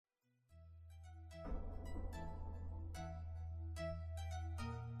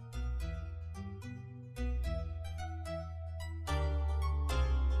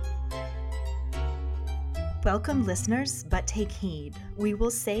Welcome, listeners, but take heed. We will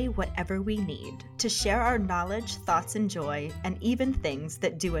say whatever we need to share our knowledge, thoughts, and joy, and even things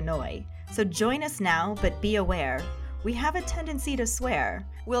that do annoy. So join us now, but be aware. We have a tendency to swear.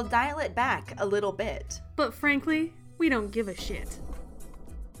 We'll dial it back a little bit. But frankly, we don't give a shit.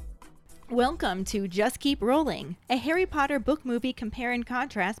 Welcome to Just Keep Rolling, a Harry Potter book movie compare and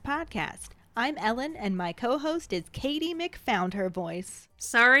contrast podcast. I'm Ellen, and my co-host is Katie McFoundhervoice.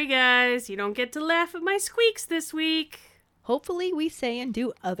 Sorry guys, you don't get to laugh at my squeaks this week. Hopefully we say and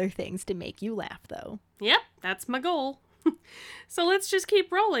do other things to make you laugh, though. Yep, that's my goal. So let's just keep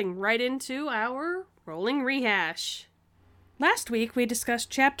rolling right into our rolling rehash. Last week we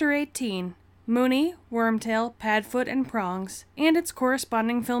discussed Chapter 18, Moony, Wormtail, Padfoot, and Prongs, and its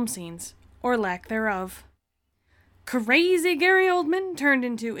corresponding film scenes, or lack thereof. Crazy Gary Oldman turned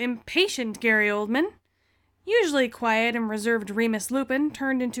into impatient Gary Oldman. Usually quiet and reserved Remus Lupin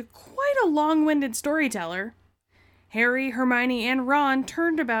turned into quite a long-winded storyteller. Harry, Hermione, and Ron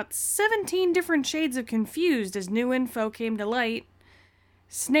turned about 17 different shades of confused as new info came to light.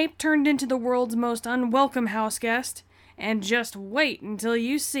 Snape turned into the world's most unwelcome houseguest, and just wait until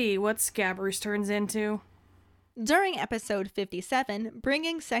you see what Scabbers turns into. During episode 57,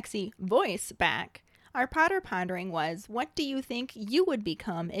 Bringing Sexy Voice Back, our Potter Pondering was, what do you think you would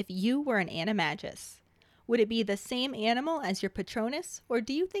become if you were an animagus? Would it be the same animal as your Patronus, or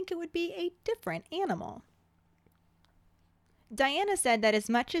do you think it would be a different animal? Diana said that as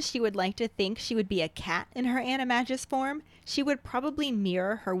much as she would like to think she would be a cat in her animagus form, she would probably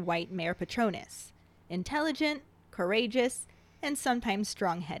mirror her white mare Patronus. Intelligent, courageous, and sometimes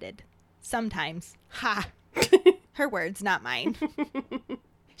strong-headed. Sometimes. Ha! Her words, not mine.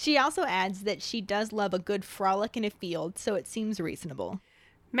 She also adds that she does love a good frolic in a field, so it seems reasonable.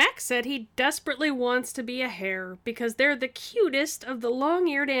 Max said he desperately wants to be a hare because they're the cutest of the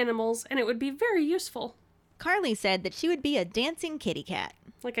long-eared animals and it would be very useful. Carly said that she would be a dancing kitty cat.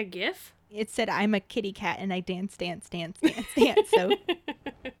 Like a GIF? It said, I'm a kitty cat and I dance, dance, dance, dance, dance, so...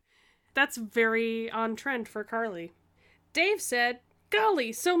 That's very on trend for Carly. Dave said,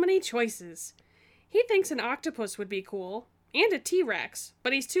 golly, so many choices. He thinks an octopus would be cool. And a T-Rex,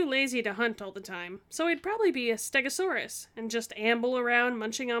 but he's too lazy to hunt all the time, so he'd probably be a Stegosaurus, and just amble around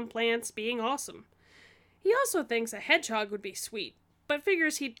munching on plants, being awesome. He also thinks a hedgehog would be sweet, but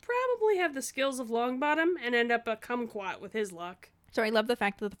figures he'd probably have the skills of Longbottom and end up a kumquat with his luck. So I love the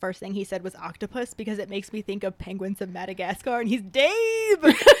fact that the first thing he said was octopus, because it makes me think of Penguins of Madagascar, and he's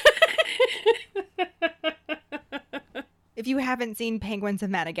Dave! If you haven't seen Penguins of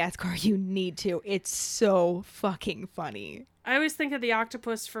Madagascar, you need to. It's so fucking funny. I always think of the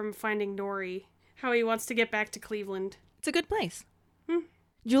octopus from Finding Dory, how he wants to get back to Cleveland. It's a good place.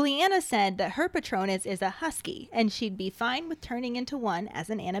 Juliana said that her Patronus is a husky, and she'd be fine with turning into one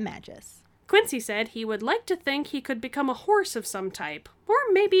as an animagus. Quincy said he would like to think he could become a horse of some type, or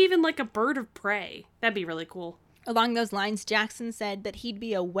maybe even like a bird of prey. That'd be really cool. Along those lines, Jackson said that he'd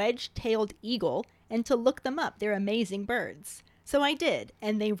be a wedge-tailed eagle, and to look them up, they're amazing birds. So I did,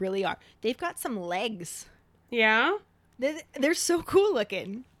 and they really are. They've got some legs. Yeah? They're so cool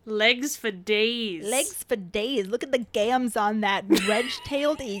looking. Legs for days. Legs for days. Look at the gams on that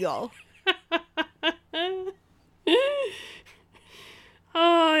wedge-tailed eagle. Oh,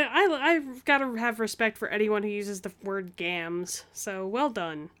 I've got to have respect for anyone who uses the word gams, so well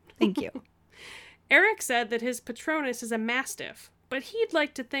done. Thank you. Eric said that his Patronus is a mastiff, but he'd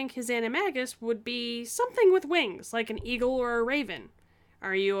like to think his animagus would be something with wings, like an eagle or a raven.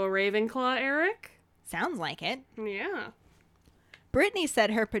 Are you a Ravenclaw, Eric? Sounds like it. Yeah. Brittany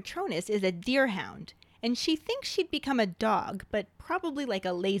said her Patronus is a deerhound, and she thinks she'd become a dog, but probably like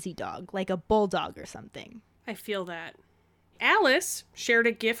a lazy dog, like a bulldog or something. I feel that. Alice shared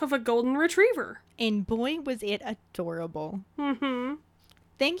a gif of a golden retriever. And boy, was it adorable. Mm-hmm.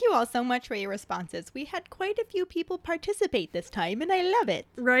 Thank you all so much for your responses. We had quite a few people participate this time, and I love it.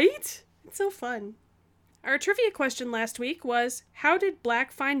 Right? It's so fun. Our trivia question last week was, how did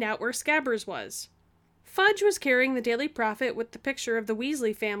Black find out where Scabbers was? Fudge was carrying the Daily Prophet with the picture of the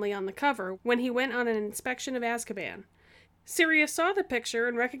Weasley family on the cover when he went on an inspection of Azkaban. Sirius saw the picture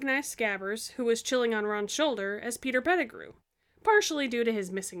and recognized Scabbers, who was chilling on Ron's shoulder, as Peter Pettigrew, partially due to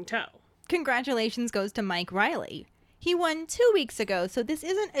his missing toe. Congratulations goes to Mike Riley. He won 2 weeks ago, so this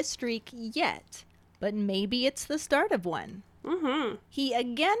isn't a streak yet, but maybe it's the start of one. Mm-hmm. He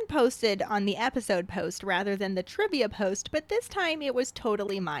again posted on the episode post rather than the trivia post, but this time it was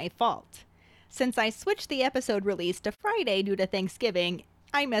totally my fault. Since I switched the episode release to Friday due to Thanksgiving,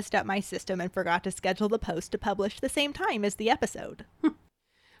 I messed up my system and forgot to schedule the post to publish the same time as the episode.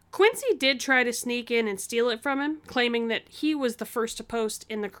 Quincy did try to sneak in and steal it from him, claiming that he was the first to post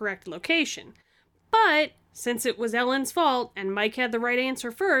in the correct location. But Since it was Ellen's fault and Mike had the right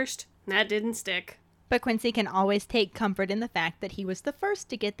answer first, that didn't stick. But Quincy can always take comfort in the fact that he was the first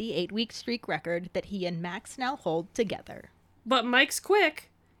to get the 8-week streak record that he and Max now hold together. But Mike's quick.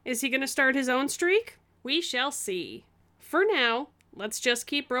 Is he going to start his own streak? We shall see. For now, let's just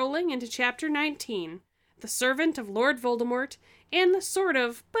keep rolling into Chapter 19, The Servant of Lord Voldemort, and the sort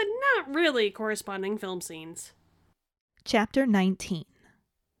of, but not really, corresponding film scenes. Chapter 19,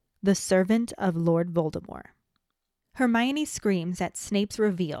 The Servant of Lord Voldemort. Hermione screams at Snape's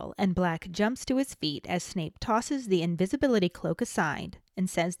reveal, and Black jumps to his feet as Snape tosses the invisibility cloak aside and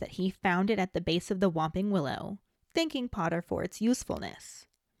says that he found it at the base of the Whomping Willow, thanking Potter for its usefulness.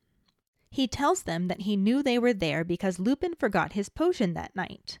 He tells them that he knew they were there because Lupin forgot his potion that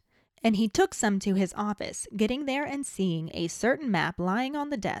night, and he took some to his office, getting there and seeing a certain map lying on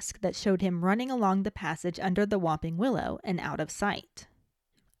the desk that showed him running along the passage under the Whomping Willow and out of sight.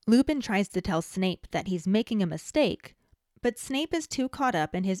 Lupin tries to tell Snape that he's making a mistake, but Snape is too caught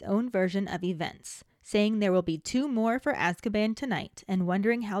up in his own version of events, saying there will be 2 more for Azkaban tonight and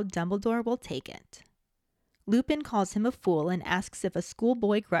wondering how Dumbledore will take it. Lupin calls him a fool and asks if a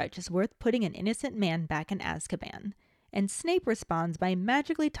schoolboy grudge is worth putting an innocent man back in Azkaban, and Snape responds by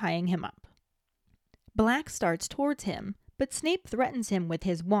magically tying him up. Black starts towards him, but Snape threatens him with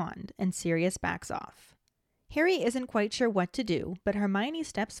his wand, and Sirius backs off. Harry isn't quite sure what to do, but Hermione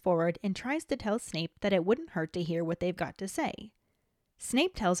steps forward and tries to tell Snape that it wouldn't hurt to hear what they've got to say.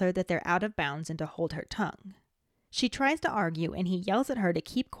 Snape tells her that they're out of bounds and to hold her tongue. She tries to argue, and he yells at her to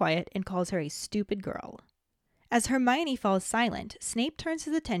keep quiet and calls her a stupid girl. As Hermione falls silent, Snape turns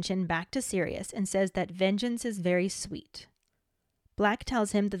his attention back to Sirius and says that vengeance is very sweet. Black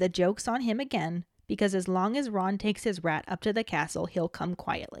tells him that the joke's on him again, because as long as Ron takes his rat up to the castle, he'll come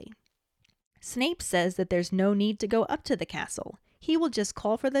quietly. Snape says that there's no need to go up to the castle. He will just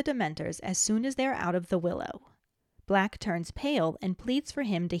call for the Dementors as soon as they're out of the Willow. Black turns pale and pleads for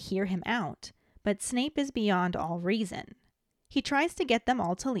him to hear him out, but Snape is beyond all reason. He tries to get them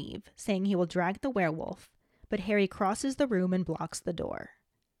all to leave, saying he will drag the werewolf, but Harry crosses the room and blocks the door.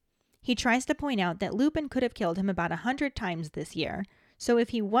 He tries to point out that Lupin could have killed him about 100 times this year, so if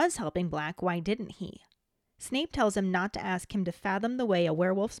he was helping Black, why didn't he? Snape tells him not to ask him to fathom the way a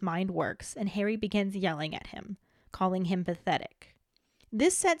werewolf's mind works, and Harry begins yelling at him, calling him pathetic.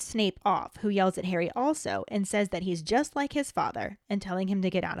 This sets Snape off, who yells at Harry also and says that he's just like his father, and telling him to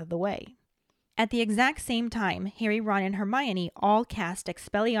get out of the way. At the exact same time, Harry, Ron, and Hermione all cast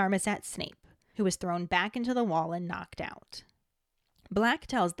Expelliarmus at Snape, who is thrown back into the wall and knocked out. Black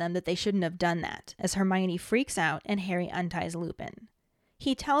tells them that they shouldn't have done that, as Hermione freaks out and Harry unties Lupin.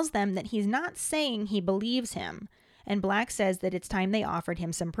 He tells them that he's not saying he believes him, and Black says that it's time they offered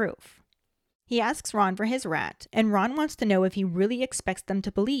him some proof. He asks Ron for his rat, and Ron wants to know if he really expects them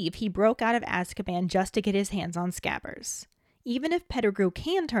to believe he broke out of Azkaban just to get his hands on Scabbers. Even if Pettigrew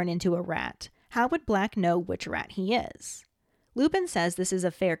can turn into a rat, how would Black know which rat he is? Lupin says this is a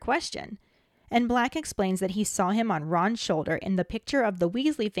fair question, and Black explains that he saw him on Ron's shoulder in the picture of the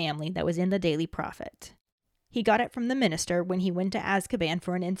Weasley family that was in the Daily Prophet. He got it from the minister when he went to Azkaban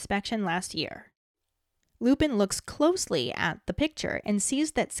for an inspection last year. Lupin looks closely at the picture and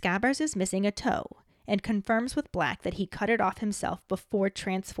sees that Scabbers is missing a toe, and confirms with Black that he cut it off himself before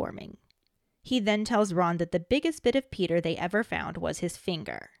transforming. He then tells Ron that the biggest bit of Peter they ever found was his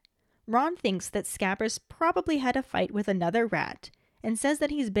finger. Ron thinks that Scabbers probably had a fight with another rat, and says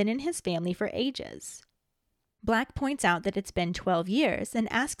that he's been in his family for ages. Black points out that it's been 12 years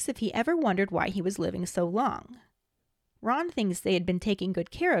and asks if he ever wondered why he was living so long. Ron thinks they had been taking good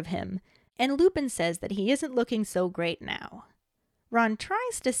care of him, and Lupin says that he isn't looking so great now. Ron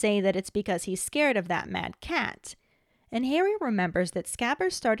tries to say that it's because he's scared of that mad cat, and Harry remembers that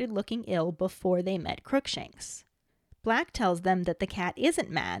Scabbers started looking ill before they met Crookshanks. Black tells them that the cat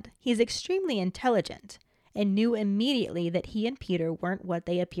isn't mad, he's extremely intelligent, and knew immediately that he and Peter weren't what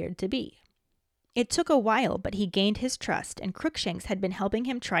they appeared to be. It took a while, but he gained his trust, and Crookshanks had been helping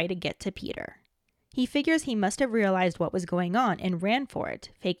him try to get to Peter. He figures he must have realized what was going on and ran for it,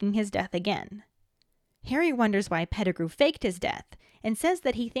 faking his death again. Harry wonders why Pettigrew faked his death, and says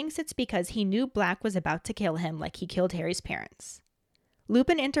that he thinks it's because he knew Black was about to kill him like he killed Harry's parents.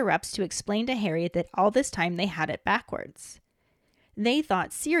 Lupin interrupts to explain to Harry that all this time they had it backwards. They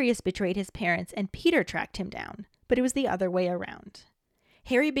thought Sirius betrayed his parents and Peter tracked him down, but it was the other way around.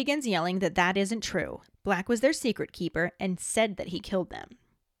 Harry begins yelling that that isn't true. Black was their secret keeper and said that he killed them.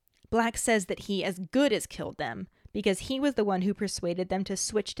 Black says that he as good as killed them because he was the one who persuaded them to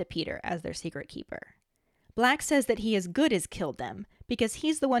switch to Peter as their secret keeper. Black says that he as good as killed them because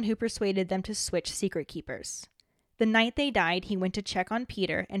he's the one who persuaded them to switch secret keepers. The night they died, he went to check on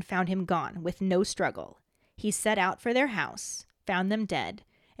Peter and found him gone with no struggle. He set out for their house, found them dead,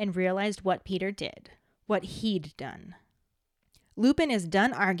 and realized what Peter did, what he'd done. Lupin is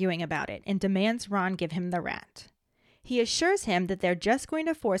done arguing about it and demands Ron give him the rat. He assures him that they're just going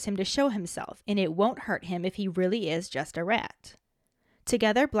to force him to show himself, and it won't hurt him if he really is just a rat.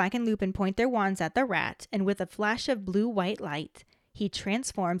 Together, Black and Lupin point their wands at the rat, and with a flash of blue-white light, he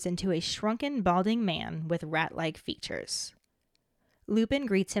transforms into a shrunken, balding man with rat-like features. Lupin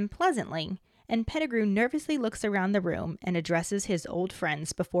greets him pleasantly, and Pettigrew nervously looks around the room and addresses his old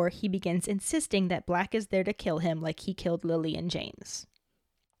friends before he begins insisting that Black is there to kill him like he killed Lily and James.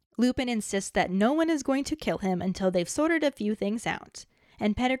 Lupin insists that no one is going to kill him until they've sorted a few things out,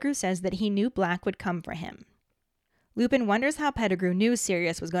 and Pettigrew says that he knew Black would come for him. Lupin wonders how Pettigrew knew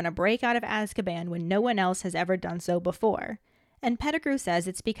Sirius was going to break out of Azkaban when no one else has ever done so before, and Pettigrew says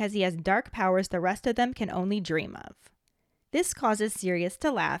it's because he has dark powers the rest of them can only dream of. This causes Sirius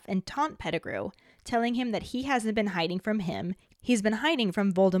to laugh and taunt Pettigrew, telling him that he hasn't been hiding from him, he's been hiding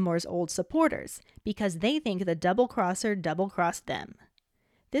from Voldemort's old supporters, because they think the double-crosser double-crossed them.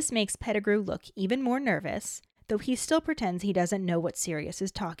 This makes Pettigrew look even more nervous, though he still pretends he doesn't know what Sirius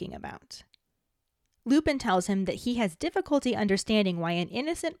is talking about. Lupin tells him that he has difficulty understanding why an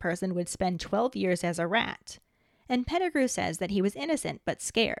innocent person would spend 12 years as a rat, and Pettigrew says that he was innocent but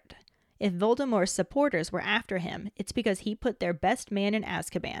scared. If Voldemort's supporters were after him, it's because he put their best man in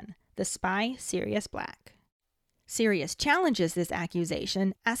Azkaban, the spy Sirius Black. Sirius challenges this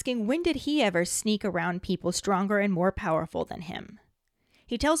accusation, asking when did he ever sneak around people stronger and more powerful than him.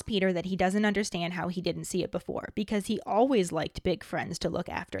 He tells Peter that he doesn't understand how he didn't see it before, because he always liked big friends to look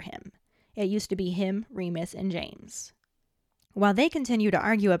after him. It used to be him, Remus, and James. While they continue to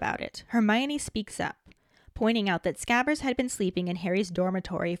argue about it, Hermione speaks up, pointing out that Scabbers had been sleeping in Harry's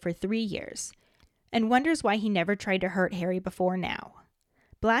dormitory for 3 years, and wonders why he never tried to hurt Harry before now.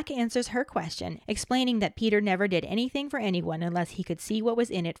 Black answers her question, explaining that Peter never did anything for anyone unless he could see what was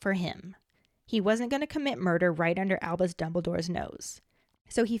in it for him. He wasn't going to commit murder right under Albus Dumbledore's nose,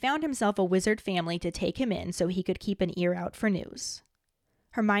 so he found himself a wizard family to take him in so he could keep an ear out for news.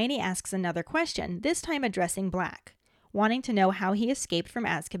 Hermione asks another question, this time addressing Black, wanting to know how he escaped from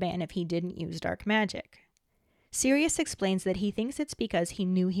Azkaban if he didn't use dark magic. Sirius explains that he thinks it's because he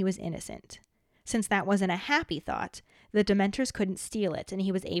knew he was innocent. Since that wasn't a happy thought, the Dementors couldn't steal it, and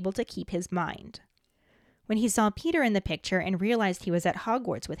he was able to keep his mind. When he saw Peter in the picture and realized he was at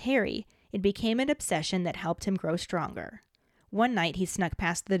Hogwarts with Harry, it became an obsession that helped him grow stronger. One night he snuck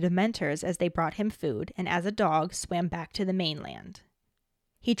past the Dementors as they brought him food, and as a dog swam back to the mainland.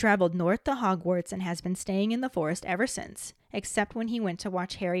 He traveled north to Hogwarts and has been staying in the forest ever since, except when he went to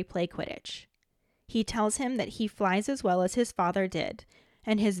watch Harry play Quidditch. He tells him that he flies as well as his father did,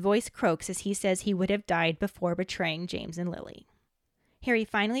 and his voice croaks as he says he would have died before betraying James and Lily. Harry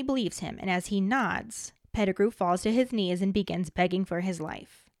finally believes him, and as he nods, Pettigrew falls to his knees and begins begging for his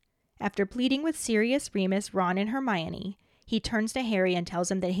life. After pleading with Sirius, Remus, Ron, and Hermione, he turns to Harry and tells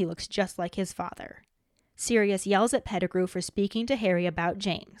him that he looks just like his father. Sirius yells at Pettigrew for speaking to Harry about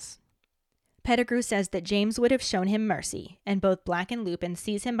James. Pettigrew says that James would have shown him mercy, and both Black and Lupin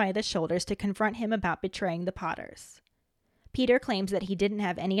seize him by the shoulders to confront him about betraying the Potters. Peter claims that he didn't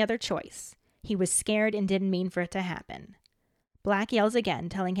have any other choice. He was scared and didn't mean for it to happen. Black yells again,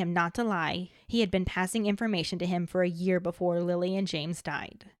 telling him not to lie. He had been passing information to him for a year before Lily and James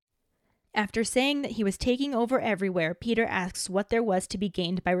died. After saying that he was taking over everywhere, Peter asks what there was to be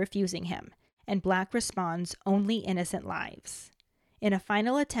gained by refusing him, and Black responds, only innocent lives. In a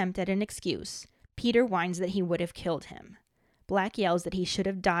final attempt at an excuse, Peter whines that he would have killed him. Black yells that he should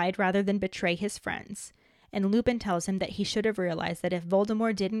have died rather than betray his friends, and Lupin tells him that he should have realized that if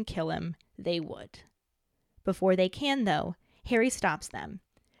Voldemort didn't kill him, they would. Before they can, though, Harry stops them,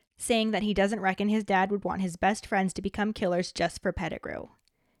 saying that he doesn't reckon his dad would want his best friends to become killers just for Pettigrew.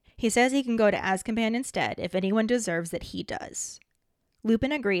 He says he can go to Azkaban instead if anyone deserves that he does.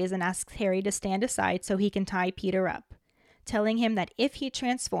 Lupin agrees and asks Harry to stand aside so he can tie Peter up, telling him that if he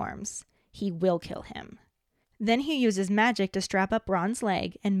transforms, he will kill him. Then he uses magic to strap up Ron's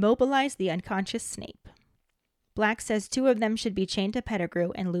leg and mobilize the unconscious Snape. Black says 2 of them should be chained to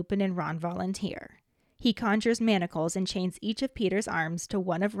Pettigrew, and Lupin and Ron volunteer. He conjures manacles and chains each of Peter's arms to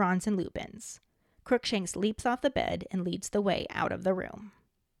one of Ron's and Lupin's. Crookshanks leaps off the bed and leads the way out of the room.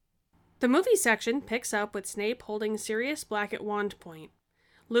 The movie section picks up with Snape holding Sirius Black at wand point.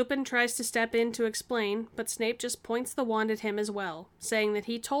 Lupin tries to step in to explain, but Snape just points the wand at him as well, saying that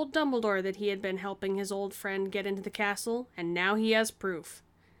he told Dumbledore that he had been helping his old friend get into the castle, and now he has proof.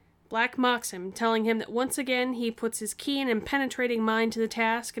 Black mocks him, telling him that once again he puts his keen and penetrating mind to the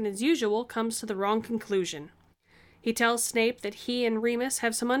task and as usual comes to the wrong conclusion. He tells Snape that he and Remus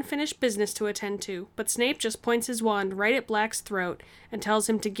have some unfinished business to attend to, but Snape just points his wand right at Black's throat and tells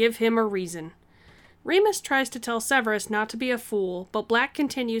him to give him a reason. Remus tries to tell Severus not to be a fool, but Black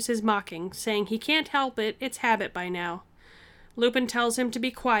continues his mocking, saying he can't help it, it's habit by now. Lupin tells him to be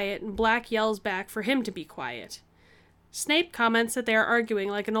quiet, and Black yells back for him to be quiet. Snape comments that they are arguing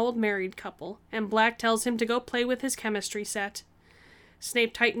like an old married couple, and Black tells him to go play with his chemistry set.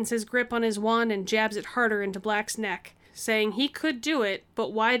 Snape tightens his grip on his wand and jabs it harder into Black's neck, saying he could do it,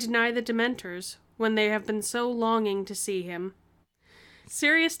 but why deny the Dementors when they have been so longing to see him?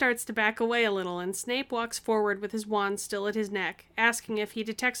 Sirius starts to back away a little, and Snape walks forward with his wand still at his neck, asking if he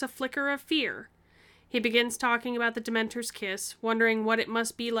detects a flicker of fear. He begins talking about the Dementor's kiss, wondering what it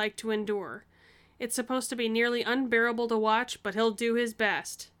must be like to endure. It's supposed to be nearly unbearable to watch, but he'll do his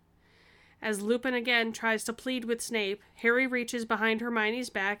best. As Lupin again tries to plead with Snape, Harry reaches behind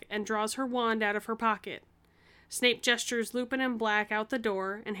Hermione's back and draws her wand out of her pocket. Snape gestures Lupin and Black out the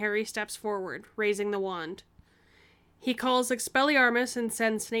door, and Harry steps forward, raising the wand. He calls Expelliarmus and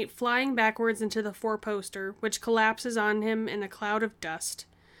sends Snape flying backwards into the four-poster, which collapses on him in a cloud of dust.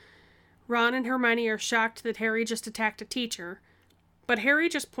 Ron and Hermione are shocked that Harry just attacked a teacher, but Harry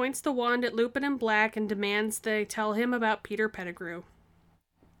just points the wand at Lupin and Black and demands they tell him about Peter Pettigrew.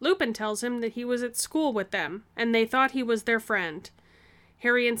 Lupin tells him that he was at school with them, and they thought he was their friend.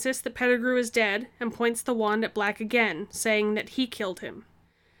 Harry insists that Pettigrew is dead, and points the wand at Black again, saying that he killed him.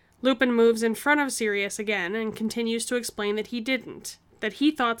 Lupin moves in front of Sirius again, and continues to explain that he didn't, that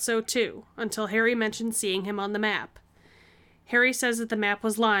he thought so too, until Harry mentions seeing him on the map. Harry says that the map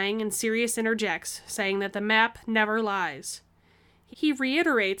was lying, and Sirius interjects, saying that the map never lies. He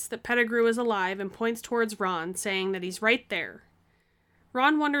reiterates that Pettigrew is alive and points towards Ron, saying that he's right there.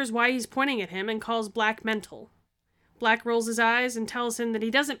 Ron wonders why he's pointing at him and calls Black mental. Black rolls his eyes and tells him that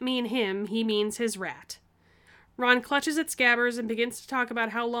he doesn't mean him, he means his rat. Ron clutches at Scabbers and begins to talk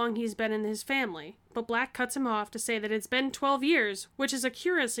about how long he's been in his family, but Black cuts him off to say that it's been 12 years, which is a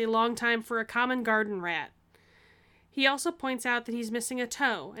curiously long time for a common garden rat. He also points out that he's missing a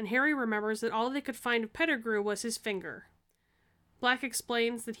toe, and Harry remembers that all they could find of Pettigrew was his finger. Black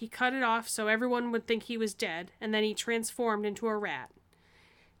explains that he cut it off so everyone would think he was dead, and then he transformed into a rat.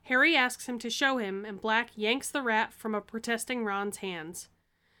 Harry asks him to show him, and Black yanks the rat from a protesting Ron's hands.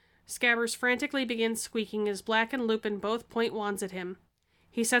 Scabbers frantically begins squeaking as Black and Lupin both point wands at him.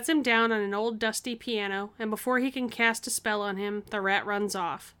 He sets him down on an old dusty piano, and before he can cast a spell on him, the rat runs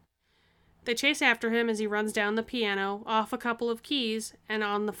off. They chase after him as he runs down the piano, off a couple of keys, and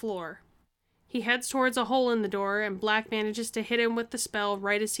on the floor. He heads towards a hole in the door, and Black manages to hit him with the spell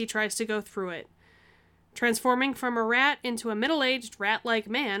right as he tries to go through it. Transforming from a rat into a middle-aged rat-like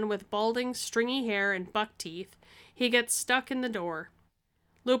man with balding, stringy hair and buck teeth, he gets stuck in the door.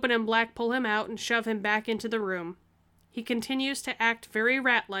 Lupin and Black pull him out and shove him back into the room. He continues to act very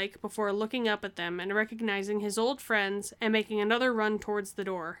rat-like before looking up at them and recognizing his old friends and making another run towards the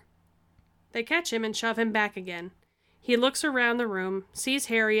door. They catch him and shove him back again. He looks around the room, sees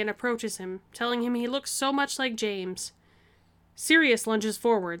Harry, and approaches him, telling him he looks so much like James. Sirius lunges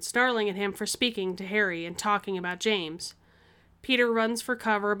forward, snarling at him for speaking to Harry and talking about James. Peter runs for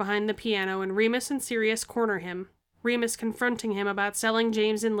cover behind the piano, and Remus and Sirius corner him, Remus confronting him about selling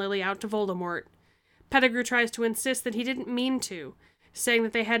James and Lily out to Voldemort. Pettigrew tries to insist that he didn't mean to, saying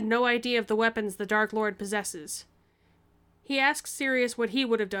that they had no idea of the weapons the Dark Lord possesses. He asks Sirius what he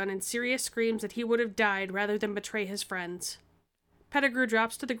would have done, and Sirius screams that he would have died rather than betray his friends. Pettigrew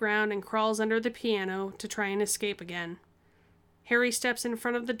drops to the ground and crawls under the piano to try and escape again. Harry steps in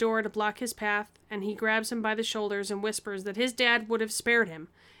front of the door to block his path, and he grabs him by the shoulders and whispers that his dad would have spared him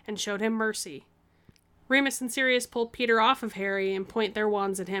and showed him mercy. Remus and Sirius pull Peter off of Harry and point their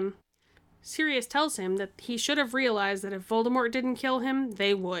wands at him. Sirius tells him that he should have realized that if Voldemort didn't kill him,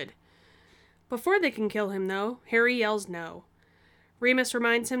 they would. Before they can kill him, though, Harry yells no. Remus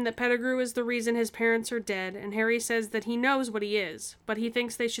reminds him that Pettigrew is the reason his parents are dead, and Harry says that he knows what he is, but he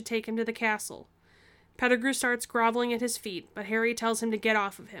thinks they should take him to the castle. Pettigrew starts groveling at his feet, but Harry tells him to get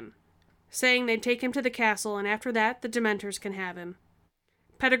off of him, saying they'd take him to the castle, and after that, the Dementors can have him.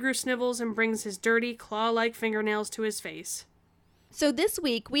 Pettigrew snivels and brings his dirty, claw-like fingernails to his face. So this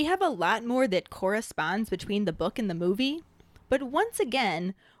week, we have a lot more that corresponds between the book and the movie, but once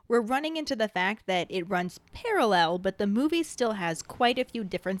again, we're running into the fact that it runs parallel, but the movie still has quite a few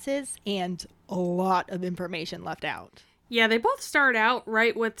differences and a lot of information left out. Yeah, they both start out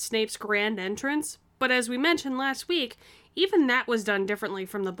right with Snape's grand entrance, but as we mentioned last week, even that was done differently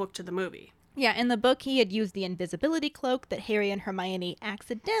from the book to the movie. Yeah, in the book, he had used the invisibility cloak that Harry and Hermione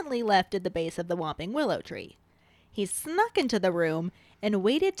accidentally left at the base of the Whomping Willow tree. He snuck into the room and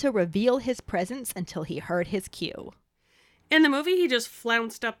waited to reveal his presence until he heard his cue. In the movie, he just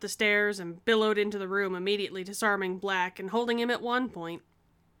flounced up the stairs and billowed into the room, immediately disarming Black and holding him at one point.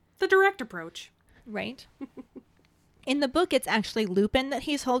 The direct approach. Right? In the book, it's actually Lupin that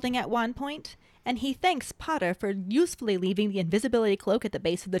he's holding at one point, and he thanks Potter for usefully leaving the invisibility cloak at the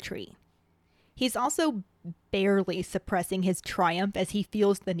base of the tree. He's also barely suppressing his triumph as he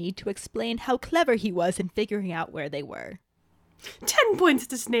feels the need to explain how clever he was in figuring out where they were. 10 points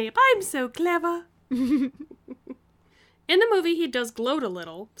to Snape. I'm so clever. In the movie, he does gloat a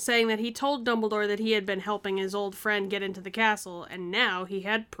little, saying that he told Dumbledore that he had been helping his old friend get into the castle, and now he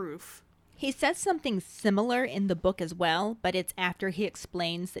had proof. He says something similar in the book as well, but it's after he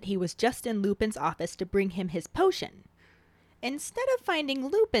explains that he was just in Lupin's office to bring him his potion. Instead of finding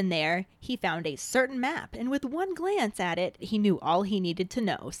Lupin there, he found a certain map, and with one glance at it, he knew all he needed to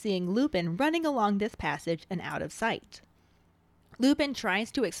know, seeing Lupin running along this passage and out of sight. Lupin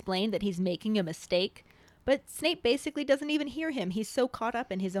tries to explain that he's making a mistake, but Snape basically doesn't even hear him. He's so caught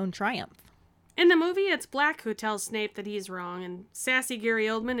up in his own triumph. In the movie, it's Black who tells Snape that he's wrong, and sassy Gary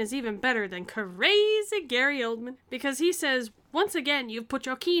Oldman is even better than crazy Gary Oldman, because he says, "Once again, you've put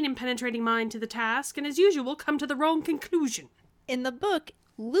your keen and penetrating mind to the task, and as usual, come to the wrong conclusion." In the book,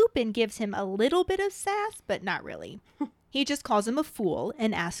 Lupin gives him a little bit of sass, but not really. He just calls him a fool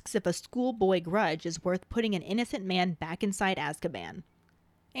and asks if a schoolboy grudge is worth putting an innocent man back inside Azkaban.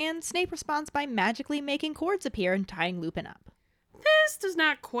 And Snape responds by magically making cords appear and tying Lupin up. This does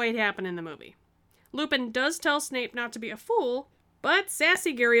not quite happen in the movie. Lupin does tell Snape not to be a fool, but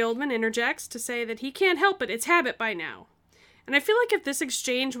sassy Gary Oldman interjects to say that he can't help it, it's habit by now. And I feel like if this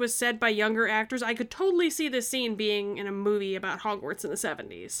exchange was said by younger actors, I could totally see this scene being in a movie about Hogwarts in the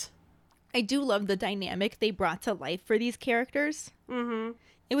 70s. I do love the dynamic they brought to life for these characters. Mm-hmm.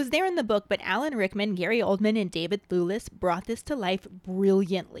 It was there in the book, but Alan Rickman, Gary Oldman, and David Thewlis brought this to life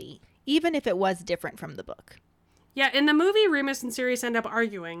brilliantly, even if it was different from the book. Yeah, in the movie, Remus and Sirius end up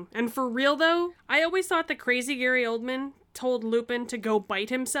arguing. And for real, though, I always thought that crazy Gary Oldman told Lupin to go bite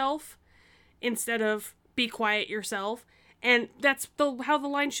himself instead of be quiet yourself. And that's how the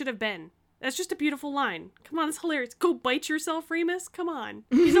line should have been. That's just a beautiful line. Come on, it's hilarious. Go bite yourself, Remus? Come on.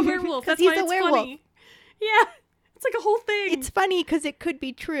 He's a werewolf. That's why it's funny. Yeah, it's like a whole thing. It's funny because it could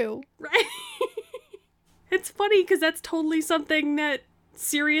be true. Right? It's funny because that's totally something that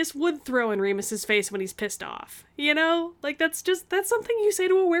Sirius would throw in Remus's face when he's pissed off. You know? Like, that's something you say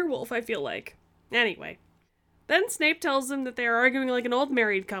to a werewolf, I feel like. Anyway. Then Snape tells them that they are arguing like an old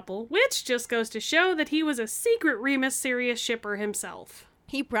married couple, which just goes to show that he was a secret Remus-Sirius shipper himself.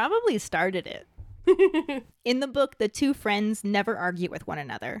 He probably started it. In the book, the two friends never argue with one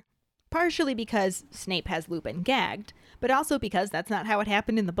another. Partially because Snape has Lupin gagged, but also because that's not how it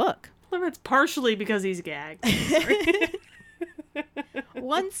happened in the book. Well, it's partially because he's gagged.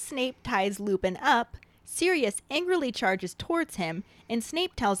 Once Snape ties Lupin up, Sirius angrily charges towards him, and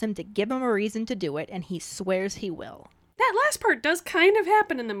Snape tells him to give him a reason to do it, and he swears he will. That last part does kind of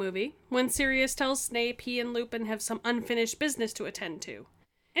happen in the movie, when Sirius tells Snape he and Lupin have some unfinished business to attend to.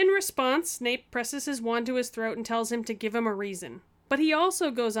 In response, Snape presses his wand to his throat and tells him to give him a reason. But he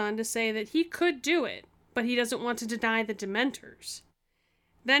also goes on to say that he could do it, but he doesn't want to deny the Dementors.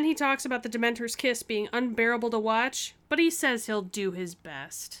 Then he talks about the Dementor's kiss being unbearable to watch, but he says he'll do his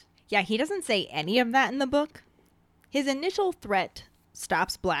best. Yeah, he doesn't say any of that in the book. His initial threat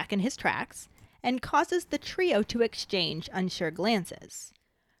stops Black in his tracks and causes the trio to exchange unsure glances.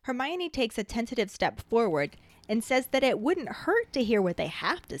 Hermione takes a tentative step forward and says that it wouldn't hurt to hear what they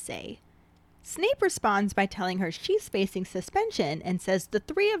have to say. Snape responds by telling her she's facing suspension and says the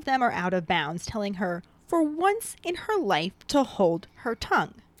three of them are out of bounds, telling her, for once in her life, to hold her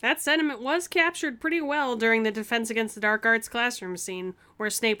tongue. That sentiment was captured pretty well during the Defense Against the Dark Arts classroom scene, where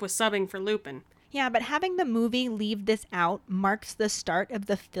Snape was subbing for Lupin. Yeah, but having the movie leave this out marks the start of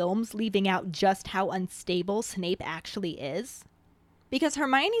the films leaving out just how unstable Snape actually is. Because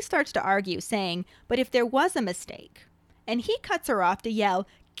Hermione starts to argue, saying, but if there was a mistake, and he cuts her off to yell,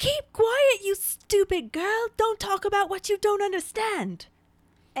 "Keep quiet, you stupid girl! Don't talk about what you don't understand!"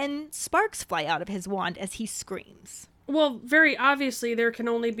 And sparks fly out of his wand as he screams. Well, very obviously, there can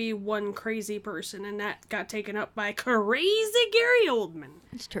only be one crazy person, and that got taken up by crazy Gary Oldman.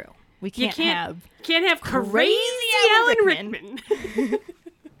 It's true. We can't have crazy Alan Rickman.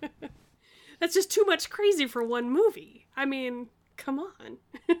 That's just too much crazy for one movie. I mean, come on.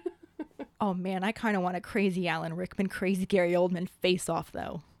 Oh man, I kind of want a crazy Alan Rickman, crazy Gary Oldman face-off,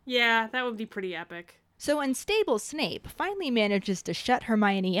 though. Yeah, that would be pretty epic. So unstable Snape finally manages to shut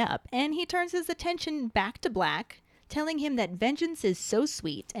Hermione up, and he turns his attention back to Black, telling him that vengeance is so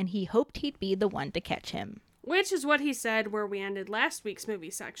sweet, and he hoped he'd be the one to catch him. Which is what he said where we ended last week's movie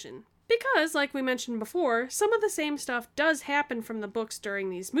section. Because, like we mentioned before, some of the same stuff does happen from the books during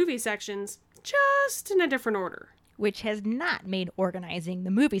these movie sections, just in a different order. Which has not made organizing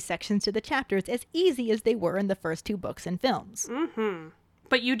the movie sections to the chapters as easy as they were in the first 2 books and films. Mm-hmm.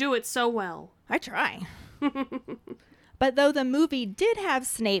 But you do it so well. I try. But though the movie did have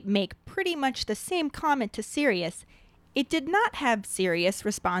Snape make pretty much the same comment to Sirius, it did not have Sirius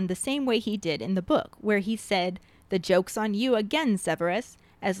respond the same way he did in the book, where he said, "The joke's on you again, Severus.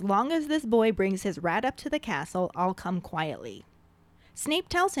 As long as this boy brings his rat up to the castle, I'll come quietly." Snape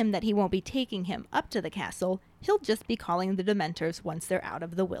tells him that he won't be taking him up to the castle, he'll just be calling the Dementors once they're out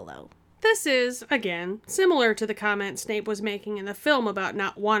of the willow. This is, again, similar to the comment Snape was making in the film about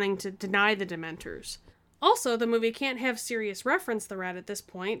not wanting to deny the Dementors. Also, the movie can't have Sirius reference the rat at this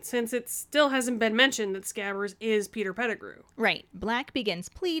point, since it still hasn't been mentioned that Scabbers is Peter Pettigrew. Right. Black begins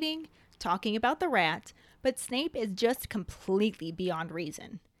pleading, talking about the rat, but Snape is just completely beyond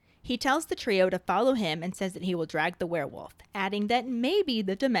reason. He tells the trio to follow him and says that he will drag the werewolf, adding that maybe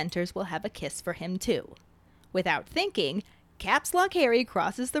the Dementors will have a kiss for him too. Without thinking, Caps Lock Harry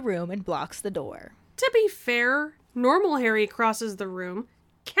crosses the room and blocks the door. To be fair, normal Harry crosses the room.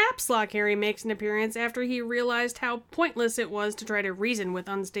 Caps Lock Harry makes an appearance after he realized how pointless it was to try to reason with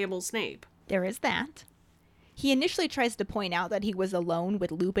unstable Snape. There is that. He initially tries to point out that he was alone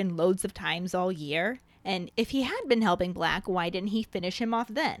with Lupin loads of times all year, and if he had been helping Black, why didn't he finish him off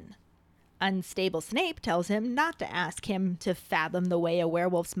then? Unstable Snape tells him not to ask him to fathom the way a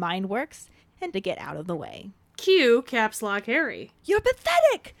werewolf's mind works, and to get out of the way. Cue Caps Lock Harry. "You're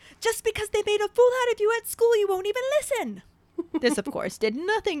pathetic! Just because they made a fool out of you at school, you won't even listen!" This, of course, did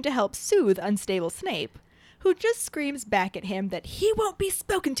nothing to help soothe unstable Snape, who just screams back at him that he won't be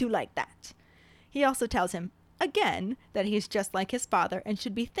spoken to like that. He also tells him, again, that he's just like his father and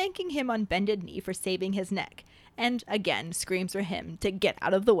should be thanking him on bended knee for saving his neck, and again screams for him to get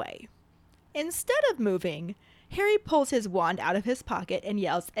out of the way. Instead of moving, Harry pulls his wand out of his pocket and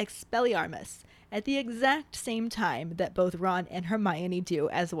yells Expelliarmus at the exact same time that both Ron and Hermione do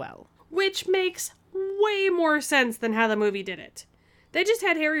as well. Which makes way more sense than how the movie did it. They just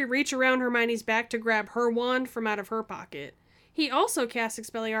had Harry reach around Hermione's back to grab her wand from out of her pocket. He also casts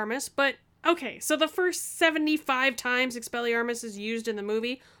Expelliarmus, but okay, so the first 75 times Expelliarmus is used in the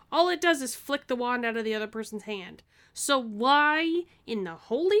movie, all it does is flick the wand out of the other person's hand. So why in the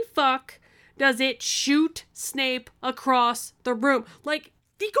holy fuck does it shoot Snape across the room? Like,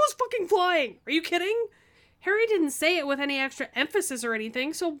 he goes fucking flying! Are you kidding? Harry didn't say it with any extra emphasis or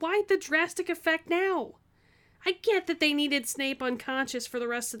anything, so why the drastic effect now? I get that they needed Snape unconscious for the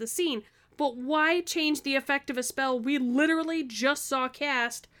rest of the scene, but why change the effect of a spell we literally just saw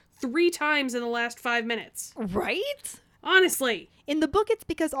cast 3 times in the last 5 minutes? Right? Honestly. In the book, it's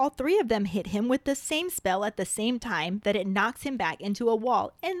because all 3 of them hit him with the same spell at the same time that it knocks him back into a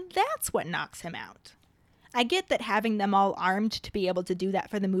wall, and that's what knocks him out. I get that having them all armed to be able to do that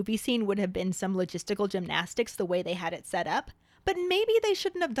for the movie scene would have been some logistical gymnastics the way they had it set up, but maybe they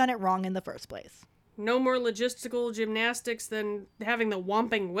shouldn't have done it wrong in the first place. No more logistical gymnastics than having the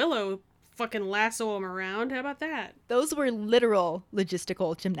Whomping Willow fucking lasso him around. How about that? Those were literal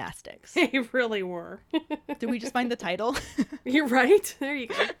logistical gymnastics. They really were. Did we just find the title? You're right. There you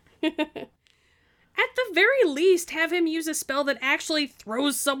go. At the very least, have him use a spell that actually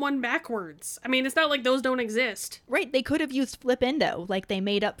throws someone backwards. I mean, it's not like those don't exist. Right, they could have used Flipendo, like they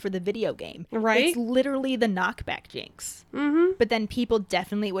made up for the video game. Right? It's literally the knockback jinx. Mm-hmm. But then people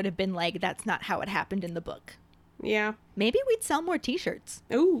definitely would have been like, that's not how it happened in the book. Yeah. Maybe we'd sell more t-shirts.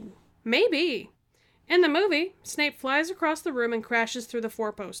 Ooh, maybe. In the movie, Snape flies across the room and crashes through the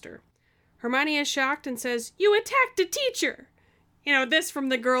 4-poster. Hermione is shocked and says, "You attacked a teacher!" You know, this from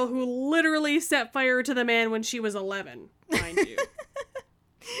the girl who literally set fire to the man when she was 11, mind you.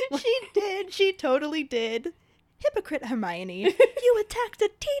 She did. She totally did. Hypocrite Hermione. You attacked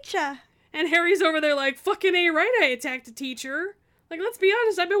a teacher. And Harry's over there like, fucking A right, I attacked a teacher. Like, let's be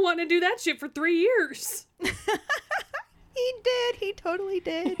honest, I've been wanting to do that shit for 3 years. He did. He totally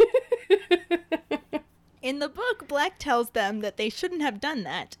did. In the book, Black tells them that they shouldn't have done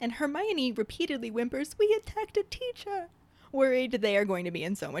that, and Hermione repeatedly whimpers, "We attacked a teacher," worried they are going to be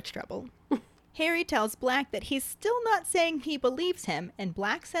in so much trouble. Harry tells Black that he's still not saying he believes him, and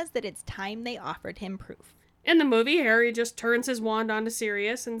Black says that it's time they offered him proof. In the movie, Harry just turns his wand onto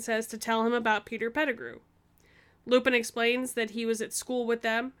Sirius and says to tell him about Peter Pettigrew. Lupin explains that he was at school with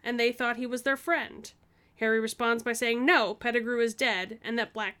them, and they thought he was their friend. Harry responds by saying no, Pettigrew is dead, and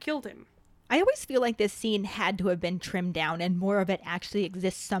that Black killed him. I always feel like this scene had to have been trimmed down and more of it actually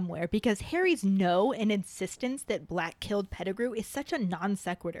exists somewhere, because Harry's no and insistence that Black killed Pettigrew is such a non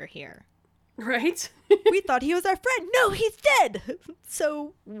sequitur here. Right? We thought he was our friend. No, he's dead.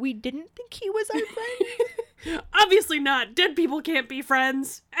 So we didn't think he was our friend? Obviously not. Dead people can't be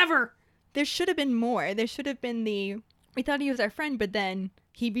friends. Ever. There should have been more. There should have been we thought he was our friend, but then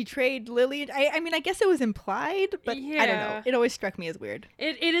he betrayed Lily. I mean, I guess it was implied, but I don't know. It always struck me as weird.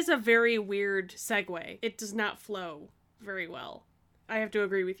 It is a very weird segue. It does not flow very well. I have to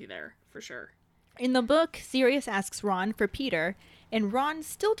agree with you there, for sure. In the book, Sirius asks Ron for Peter, and Ron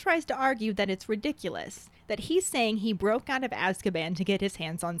still tries to argue that it's ridiculous, that he's saying he broke out of Azkaban to get his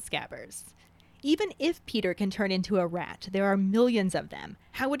hands on Scabbers. Even if Peter can turn into a rat, there are millions of them.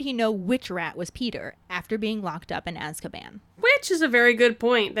 How would he know which rat was Peter after being locked up in Azkaban? Which is a very good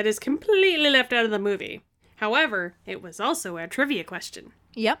point that is completely left out of the movie. However, it was also a trivia question.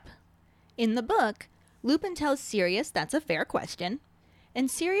 Yep. In the book, Lupin tells Sirius that's a fair question, and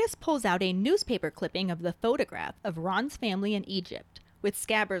Sirius pulls out a newspaper clipping of the photograph of Ron's family in Egypt, with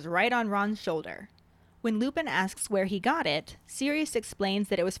Scabbers right on Ron's shoulder. When Lupin asks where he got it, Sirius explains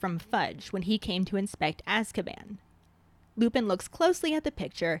that it was from Fudge when he came to inspect Azkaban. Lupin looks closely at the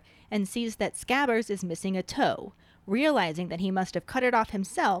picture and sees that Scabbers is missing a toe, realizing that he must have cut it off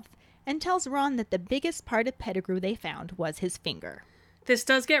himself, and tells Ron that the biggest part of Pettigrew they found was his finger. This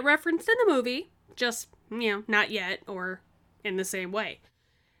does get referenced in the movie, just, not yet, or in the same way.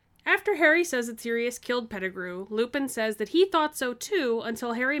 After Harry says that Sirius killed Pettigrew, Lupin says that he thought so too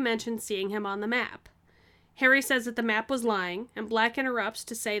until Harry mentioned seeing him on the map. Harry says that the map was lying, and Black interrupts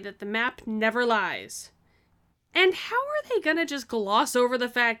to say that the map never lies. And how are they gonna just gloss over the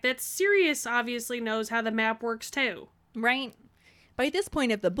fact that Sirius obviously knows how the map works too? Right. By this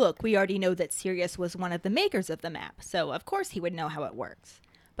point of the book, we already know that Sirius was one of the makers of the map, so of course he would know how it works.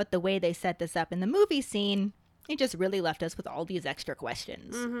 But the way they set this up in the movie scene, it just really left us with all these extra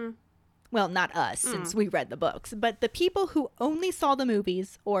questions. Mm-hmm. Well, not us, since we read the books, but the people who only saw the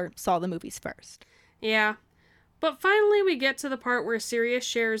movies or saw the movies first. Yeah. But finally we get to the part where Sirius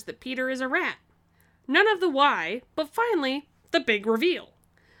shares that Peter is a rat. None of the why, but finally, the big reveal.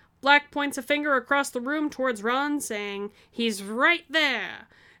 Black points a finger across the room towards Ron, saying, "He's right there."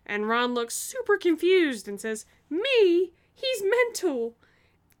 And Ron looks super confused and says, "Me? He's mental."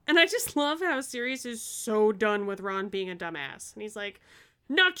 And I just love how Sirius is so done with Ron being a dumbass. And he's like,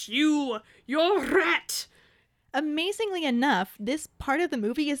 "Not you! You're a rat!" Amazingly enough, this part of the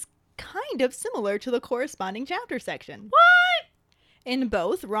movie is kind of similar to the corresponding chapter section. What? In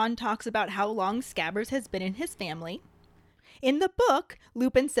both, Ron talks about how long Scabbers has been in his family. In the book,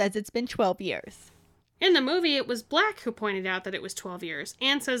 Lupin says it's been 12 years. In the movie, it was Black who pointed out that it was 12 years,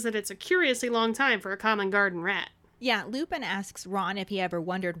 and says that it's a curiously long time for a common garden rat. Yeah, Lupin asks Ron if he ever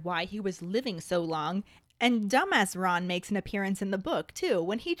wondered why he was living so long, and dumbass Ron makes an appearance in the book, too,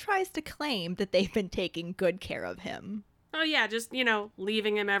 when he tries to claim that they've been taking good care of him. Oh yeah, just,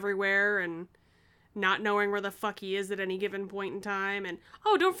 leaving him everywhere and not knowing where the fuck he is at any given point in time. And,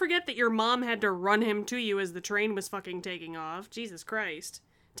 oh, don't forget that your mom had to run him to you as the train was fucking taking off. Jesus Christ.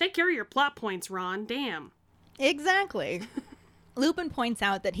 Take care of your plot points, Ron. Damn. Exactly. Lupin points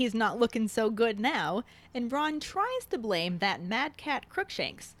out that he's not looking so good now, and Ron tries to blame that mad cat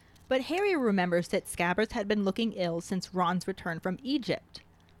Crookshanks. But Harry remembers that Scabbers had been looking ill since Ron's return from Egypt,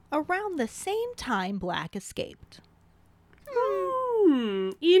 around the same time Black escaped.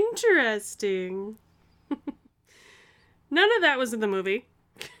 Interesting. None of that was in the movie.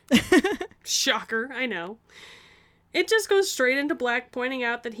 Shocker, I know. It just goes straight into Black pointing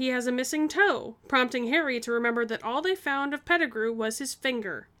out that he has a missing toe, prompting Harry to remember that all they found of Pettigrew was his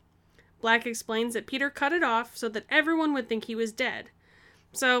finger. Black explains that Peter cut it off so that everyone would think he was dead.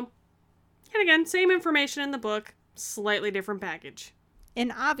 So, and again, same information in the book, slightly different package.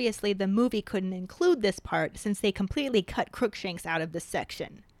 And obviously the movie couldn't include this part since they completely cut Crookshanks out of this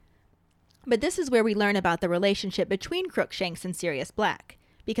section. But this is where we learn about the relationship between Crookshanks and Sirius Black,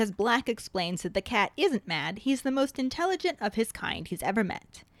 because Black explains that the cat isn't mad, he's the most intelligent of his kind he's ever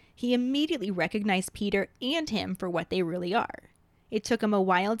met. He immediately recognized Peter and him for what they really are. It took him a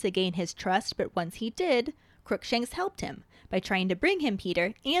while to gain his trust, but once he did, Crookshanks helped him by trying to bring him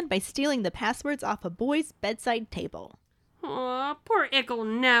Peter and by stealing the passwords off a boy's bedside table. Aw, poor Ickle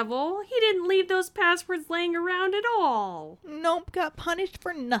Neville. He didn't leave those passwords laying around at all. Nope, got punished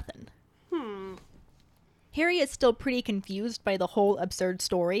for nothing. Harry is still pretty confused by the whole absurd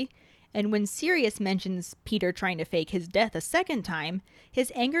story, and when Sirius mentions Peter trying to fake his death a second time,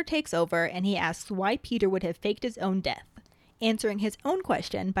 his anger takes over and he asks why Peter would have faked his own death, answering his own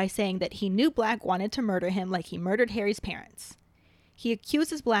question by saying that he knew Black wanted to murder him like he murdered Harry's parents. He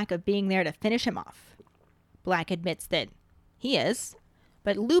accuses Black of being there to finish him off. Black admits that he is,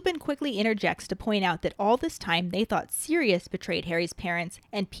 But Lupin quickly interjects to point out that all this time they thought Sirius betrayed Harry's parents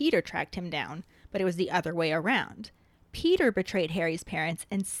and Peter tracked him down, but it was the other way around. Peter betrayed Harry's parents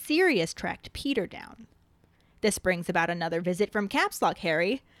and Sirius tracked Peter down. This brings about another visit from Caps Lock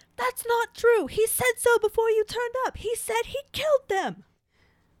Harry. "That's not true. He said so before you turned up. He said he killed them."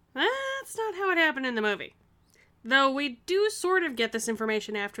 That's not how it happened in the movie. Though we do sort of get this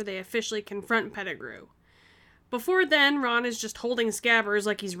information after they officially confront Pettigrew. Before then, Ron is just holding Scabbers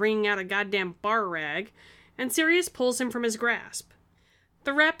like he's wringing out a goddamn bar rag, and Sirius pulls him from his grasp.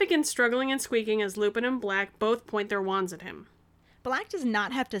 The rat begins struggling and squeaking as Lupin and Black both point their wands at him. Black does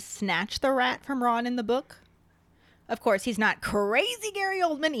not have to snatch the rat from Ron in the book. Of course, he's not crazy Gary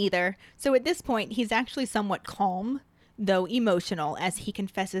Oldman either, so at this point he's actually somewhat calm, though emotional, as he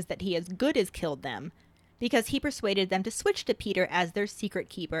confesses that he as good as killed them, because he persuaded them to switch to Peter as their secret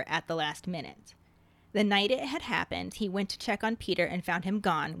keeper at the last minute. The night it had happened, he went to check on Peter and found him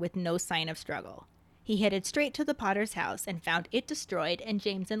gone with no sign of struggle. He headed straight to the Potter's house and found it destroyed and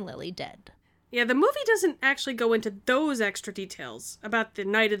James and Lily dead. Yeah, the movie doesn't actually go into those extra details about the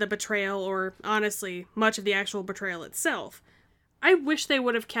night of the betrayal or, honestly, much of the actual betrayal itself. I wish they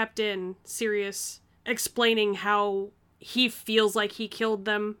would have kept in Sirius explaining how he feels like he killed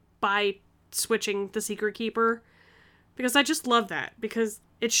them by switching the Secret Keeper. Because I just love that, because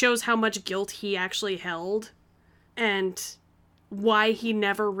it shows how much guilt he actually held and why he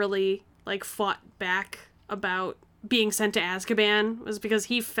never really, fought back about being sent to Azkaban was because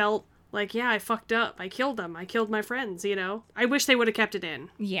he felt like, yeah, I fucked up. I killed them. I killed my friends, I wish they would have kept it in.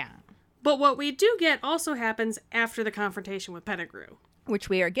 Yeah. But what we do get also happens after the confrontation with Pettigrew. Which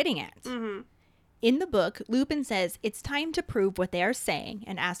we are getting at. Mm-hmm. In the book, Lupin says it's time to prove what they are saying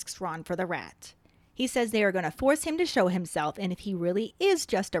and asks Ron for the rat. He says they are going to force him to show himself, and if he really is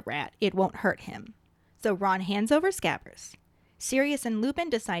just a rat, it won't hurt him. So Ron hands over Scabbers. Sirius and Lupin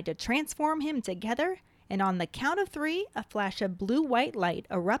decide to transform him together, and on the count of 3, a flash of blue-white light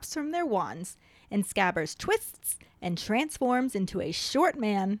erupts from their wands, and Scabbers twists and transforms into a short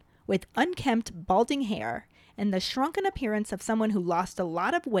man with unkempt, balding hair, and the shrunken appearance of someone who lost a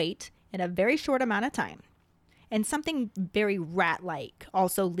lot of weight in a very short amount of time. And something very rat-like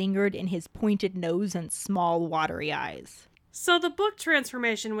also lingered in his pointed nose and small, watery eyes. So the book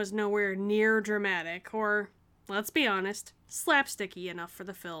transformation was nowhere near dramatic, or, let's be honest, slapsticky enough for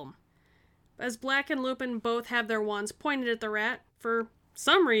the film. As Black and Lupin both have their wands pointed at the rat, for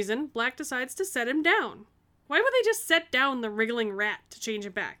some reason, Black decides to set him down. Why would they just set down the wriggling rat to change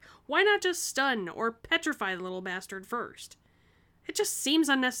it back? Why not just stun or petrify the little bastard first? It just seems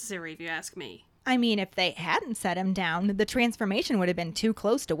unnecessary, if you ask me. I mean, if they hadn't set him down, the transformation would have been too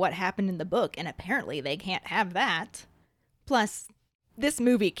close to what happened in the book, and apparently they can't have that. Plus, this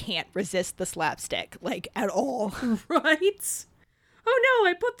movie can't resist the slapstick, at all. Right? Oh no,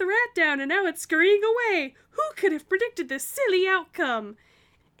 I put the rat down and now it's scurrying away. Who could have predicted this silly outcome?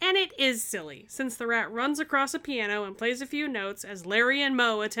 And it is silly, since the rat runs across a piano and plays a few notes as Larry and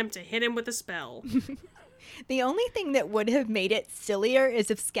Moe attempt to hit him with a spell. The only thing that would have made it sillier is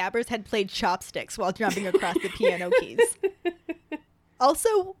if Scabbers had played chopsticks while jumping across the piano keys.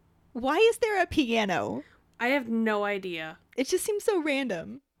 Also, why is there a piano? I have no idea. It just seems so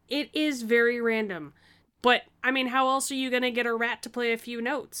random. It is very random. But, how else are you going to get a rat to play a few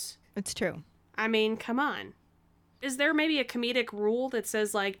notes? It's true. Come on. Is there maybe a comedic rule that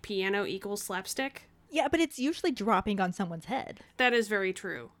says, piano equals slapstick? Yeah, but it's usually dropping on someone's head. That is very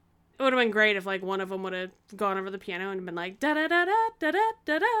true. It would have been great if, one of them would have gone over the piano and been like,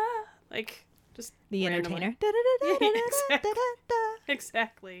 da-da-da-da-da-da-da-da. Just the randomly. entertainer. Da-da-da-da-da-da-da-da.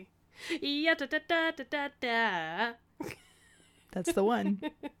 Exactly. Ya-da-da-da-da-da-da. That's the one.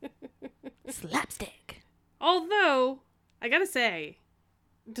 Slapstick. Although, I gotta say,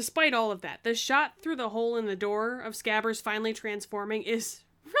 despite all of that, the shot through the hole in the door of Scabbers finally transforming is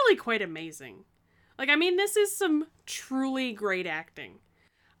really quite amazing. This is some truly great acting.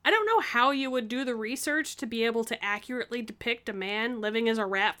 I don't know how you would do the research to be able to accurately depict a man living as a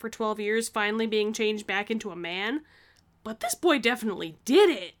rat for 12 years finally being changed back into a man, but this boy definitely did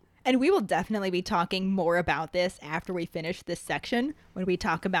it. And we will definitely be talking more about this after we finish this section, when we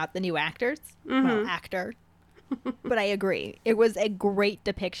talk about the new actors. Mm-hmm. Well, actor. But I agree. It was a great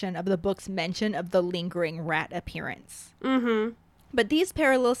depiction of the book's mention of the lingering rat appearance. Mm-hmm. But these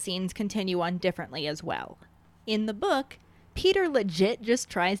parallel scenes continue on differently as well. In the book, Peter legit just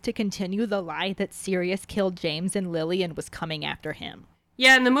tries to continue the lie that Sirius killed James and Lily and was coming after him.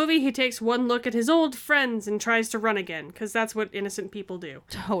 Yeah, in the movie, he takes one look at his old friends and tries to run again, because that's what innocent people do.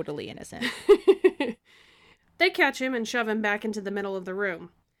 Totally innocent. They catch him and shove him back into the middle of the room.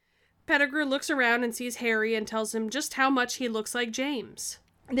 Pettigrew looks around and sees Harry and tells him just how much he looks like James.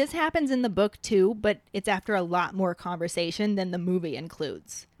 This happens in the book too, but it's after a lot more conversation than the movie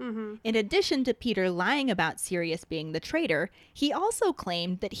includes. Mm-hmm. In addition to Peter lying about Sirius being the traitor, he also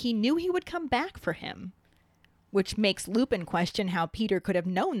claimed that he knew he would come back for him. Which makes Lupin question how Peter could have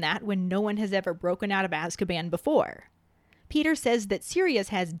known that when no one has ever broken out of Azkaban before. Peter says that Sirius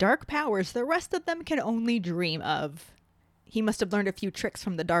has dark powers the rest of them can only dream of. He must have learned a few tricks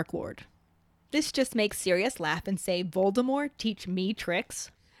from the Dark Lord. This just makes Sirius laugh and say, "Voldemort, teach me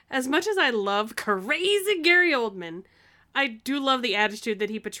tricks." As much as I love crazy Gary Oldman, I do love the attitude that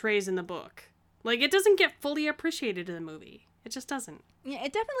he portrays in the book. Like, it doesn't get fully appreciated in the movie. It just doesn't. Yeah,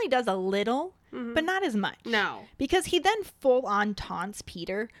 it definitely does a little, but not as much. No. Because he then full-on taunts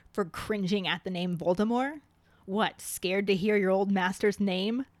Peter for cringing at the name Voldemort. What, scared to hear your old master's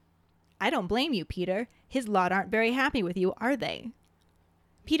name? I don't blame you, Peter. His lot aren't very happy with you, are they?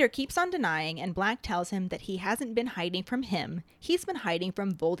 Peter keeps on denying, and Black tells him that he hasn't been hiding from him. He's been hiding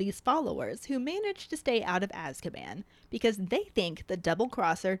from Voldy's followers, who managed to stay out of Azkaban, because they think the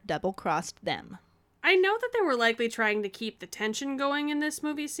double-crosser double-crossed them. I know that they were likely trying to keep the tension going in this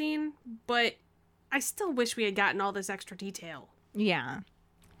movie scene, but I still wish we had gotten all this extra detail. Yeah.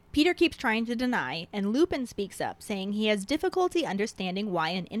 Peter keeps trying to deny, and Lupin speaks up, saying he has difficulty understanding why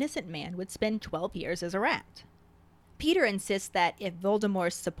an innocent man would spend 12 years as a rat. Peter insists that if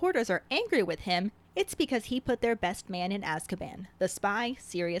Voldemort's supporters are angry with him, it's because he put their best man in Azkaban, the spy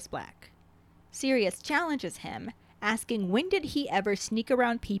Sirius Black. Sirius challenges him, asking when did he ever sneak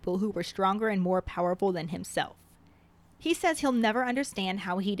around people who were stronger and more powerful than himself. He says he'll never understand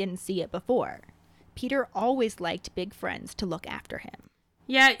how he didn't see it before. Peter always liked big friends to look after him.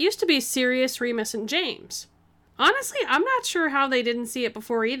 Yeah, it used to be Sirius, Remus, and James. Honestly, I'm not sure how they didn't see it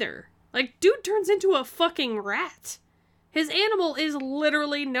before either. Like, dude turns into a fucking rat. His animal is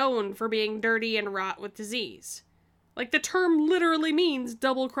literally known for being dirty and rot with disease. Like, the term literally means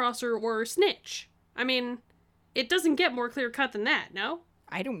double-crosser or snitch. I mean, it doesn't get more clear-cut than that, no?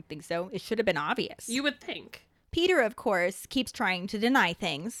 I don't think so. It should have been obvious. You would think. Peter, of course, keeps trying to deny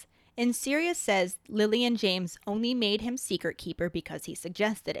things, and Sirius says Lily and James only made him secret keeper because he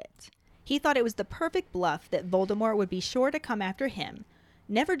suggested it. He thought it was the perfect bluff that Voldemort would be sure to come after him,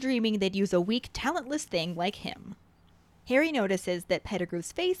 never dreaming they'd use a weak, talentless thing like him. Harry notices that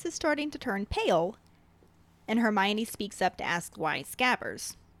Pettigrew's face is starting to turn pale, and Hermione speaks up to ask why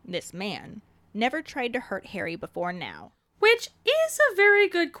Scabbers, this man, never tried to hurt Harry before now. Which is a very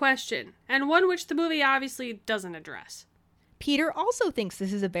good question, and one which the movie obviously doesn't address. Peter also thinks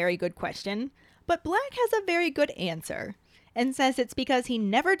this is a very good question, but Black has a very good answer, and says it's because he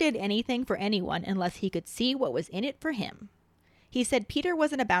never did anything for anyone unless he could see what was in it for him. He said Peter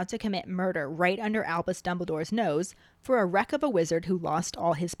wasn't about to commit murder right under Albus Dumbledore's nose for a wreck of a wizard who lost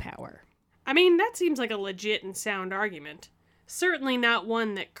all his power. I mean, that seems like a legit and sound argument. Certainly not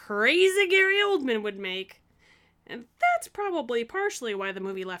one that crazy Gary Oldman would make. And that's probably partially why the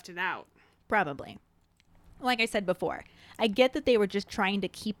movie left it out. Probably. Like I said before, I get that they were just trying to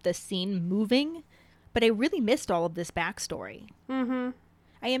keep the scene moving, but I really missed all of this backstory. Mm-hmm.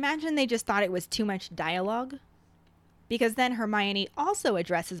 I imagine they just thought it was too much dialogue. Because then Hermione also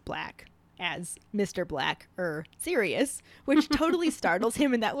addresses Black as Mr. Black, Sirius, which totally startles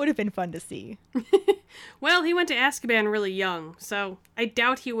him, and that would have been fun to see. Well, he went to Azkaban really young, so I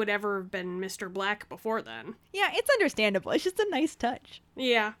doubt he would ever have been Mr. Black before then. Yeah, it's understandable. It's just a nice touch.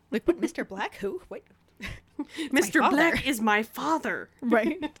 Yeah. Like, what, Mr. Black? Who? Wait. Mr. Black is my father.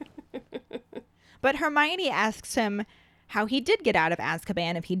 Right. But Hermione asks him how he did get out of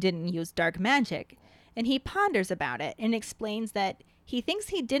Azkaban if he didn't use dark magic. And he ponders about it and explains that he thinks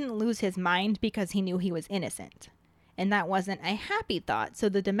he didn't lose his mind because he knew he was innocent. And that wasn't a happy thought, so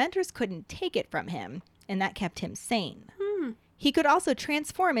the Dementors couldn't take it from him, and that kept him sane. He could also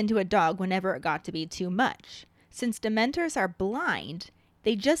transform into a dog whenever it got to be too much. Since Dementors are blind,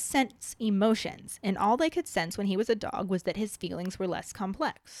 they just sense emotions, and all they could sense when he was a dog was that his feelings were less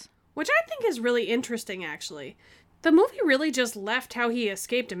complex. Which I think is really interesting, actually. The movie really just left how he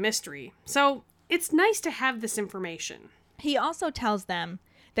escaped a mystery, so it's nice to have this information. He also tells them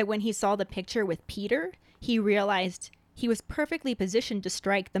that when he saw the picture with Peter, he realized he was perfectly positioned to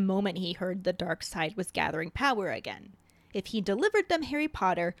strike the moment he heard the dark side was gathering power again. If he delivered them Harry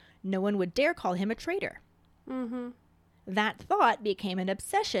Potter, no one would dare call him a traitor. Mm-hmm. That thought became an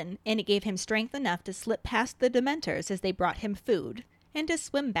obsession, and it gave him strength enough to slip past the Dementors as they brought him food, and to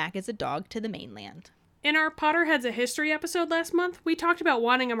swim back as a dog to the mainland. In our Potterheads a History episode last month, we talked about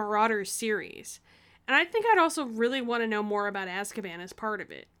wanting a Marauders series. And I think I'd also really want to know more about Azkaban as part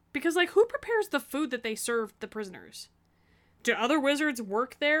of it. Because, who prepares the food that they served the prisoners? Do other wizards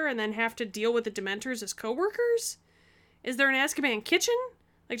work there and then have to deal with the Dementors as co-workers? Is there an Azkaban kitchen?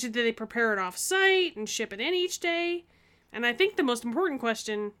 Like, do they prepare it off-site and ship it in each day? And I think the most important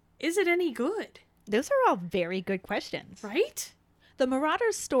question, is it any good? Those are all very good questions. Right? The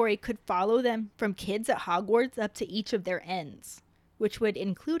Marauders' story could follow them from kids at Hogwarts up to each of their ends, which would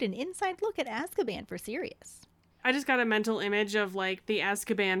include an inside look at Azkaban for Sirius. I just got a mental image of, like, the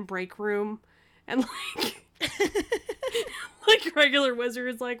Azkaban break room and, like, like regular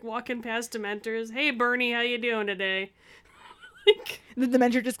wizards, like, walking past Dementors. Hey, Bernie, how you doing today? Like, The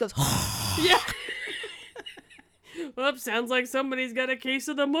Dementor just goes, yeah. Oops, sounds like somebody's got a case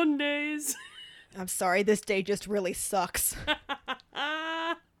of the Mondays. I'm sorry, this day just really sucks.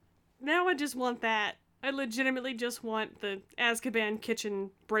 Now I just want that. I legitimately just want the Azkaban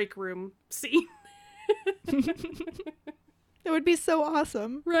kitchen break room scene. It would be so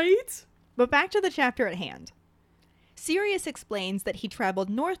awesome. Right? But back to the chapter at hand. Sirius explains that he traveled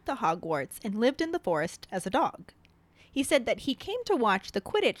north to Hogwarts and lived in the forest as a dog. He said that he came to watch the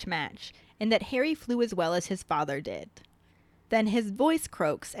Quidditch match and that Harry flew as well as his father did. Then his voice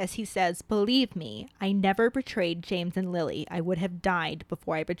croaks as he says, "Believe me, I never betrayed James and Lily. I would have died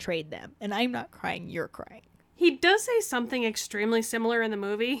before I betrayed them." And I'm not crying, you're crying. He does say something extremely similar in the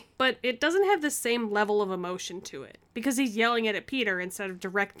movie, but it doesn't have the same level of emotion to it, because he's yelling it at Peter instead of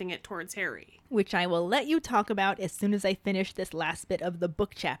directing it towards Harry. Which I will let you talk about as soon as I finish this last bit of the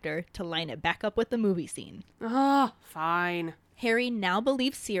book chapter to line it back up with the movie scene. Oh, fine. Harry now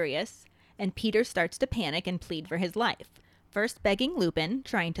believes Sirius, and Peter starts to panic and plead for his life. First begging Lupin,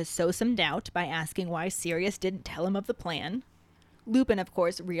 trying to sow some doubt by asking why Sirius didn't tell him of the plan. Lupin, of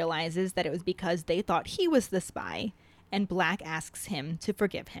course, realizes that it was because they thought he was the spy, and Black asks him to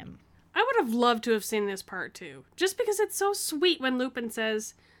forgive him. I would have loved to have seen this part too, just because it's so sweet when Lupin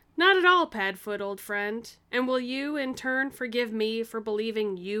says, "Not at all, Padfoot, old friend. And will you, in turn, forgive me for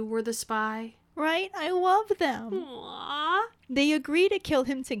believing you were the spy?" Right? I love them. Aww. They agree to kill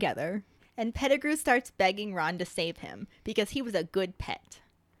him together, and Pettigrew starts begging Ron to save him because he was a good pet.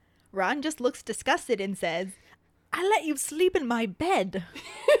 Ron just looks disgusted and says, "I let you sleep in my bed."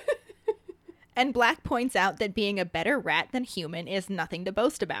 And Black points out that being a better rat than human is nothing to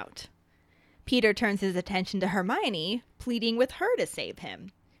boast about. Peter turns his attention to Hermione, pleading with her to save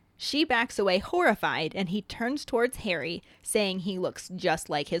him. She backs away horrified, and he turns towards Harry, saying he looks just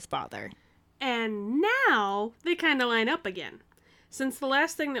like his father. And now they kind of line up again, since the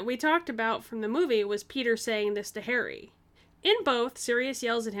last thing that we talked about from the movie was Peter saying this to Harry. In both, Sirius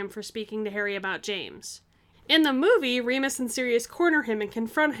yells at him for speaking to Harry about James. In the movie, Remus and Sirius corner him and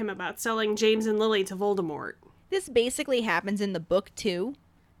confront him about selling James and Lily to Voldemort. This basically happens in the book, too.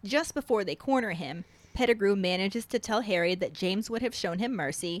 Just before they corner him, Pettigrew manages to tell Harry that James would have shown him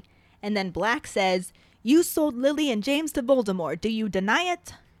mercy, and then Black says, "You sold Lily and James to Voldemort. Do you deny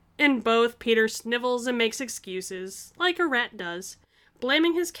it?" In both, Peter snivels and makes excuses, like a rat does,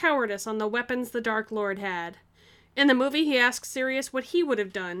 blaming his cowardice on the weapons the Dark Lord had. In the movie, he asks Sirius what he would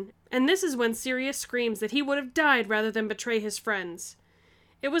have done, and this is when Sirius screams that he would have died rather than betray his friends.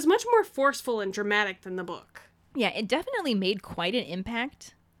 It was much more forceful and dramatic than the book. Yeah, it definitely made quite an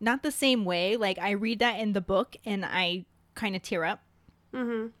impact. Not the same way. Like, I read that in the book and I kind of tear up.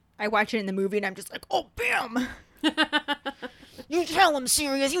 Mm-hmm. I watch it in the movie and I'm just like, oh, bam! You tell him,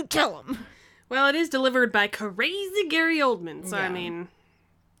 Sirius, you tell him! Well, it is delivered by crazy Gary Oldman, so Yeah. I mean,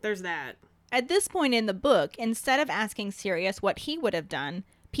 there's that. At this point in the book, instead of asking Sirius what he would have done,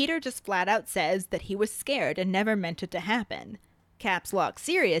 Peter just flat out says that he was scared and never meant it to happen. Caps Lock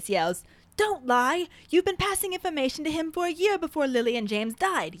Sirius yells, "Don't lie! You've been passing information to him for a year before Lily and James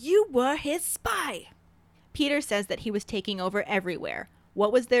died. You were his spy!" Peter says that he was taking over everywhere.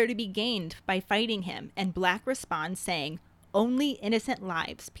 What was there to be gained by fighting him? And Black responds saying, "Only innocent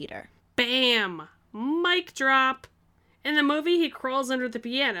lives, Peter." Bam! Mic drop! In the movie, he crawls under the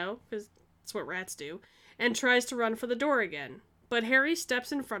piano, because that's what rats do, and tries to run for the door again. But Harry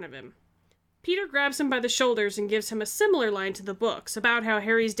steps in front of him. Peter grabs him by the shoulders and gives him a similar line to the books about how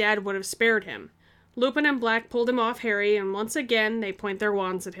Harry's dad would have spared him. Lupin and Black pulled him off Harry, and once again, they point their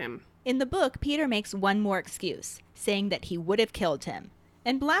wands at him. In the book, Peter makes one more excuse, saying that he would have killed him.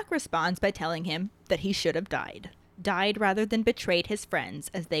 And Black responds by telling him that he should have died. Died rather than betrayed his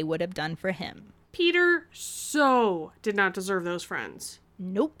friends as they would have done for him. Peter so did not deserve those friends.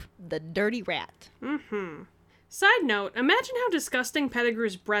 Nope, the dirty rat. Mm-hmm. Side note, imagine how disgusting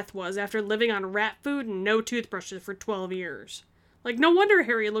Pettigrew's breath was after living on rat food and no toothbrushes for 12 years. Like, no wonder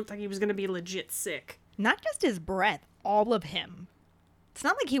Harry looked like he was going to be legit sick. Not just his breath, all of him. It's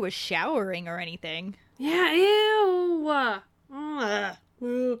not like he was showering or anything. Yeah, ew. Ugh.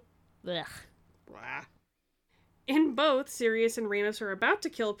 Ugh. Blah. In both, Sirius and Remus are about to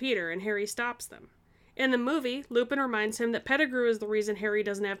kill Peter, and Harry stops them. In the movie, Lupin reminds him that Pettigrew is the reason Harry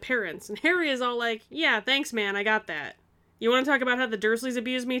doesn't have parents, and Harry is all like, yeah, thanks, man, I got that. You want to talk about how the Dursleys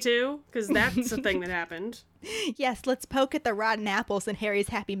abused me too? Because that's a thing that happened. Yes, let's poke at the rotten apples in Harry's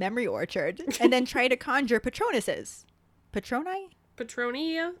happy memory orchard, and then try to conjure Patronuses. Patroni?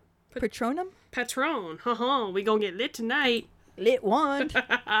 Patronia? Patronum? Patron. Haha, we gonna get lit tonight. Lit wand.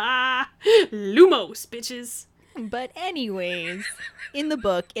 Lumos, bitches. But anyways, in the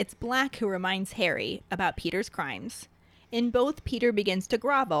book, it's Black who reminds Harry about Peter's crimes. In both, Peter begins to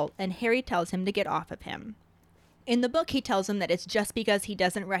grovel, and Harry tells him to get off of him. In the book, he tells him that it's just because he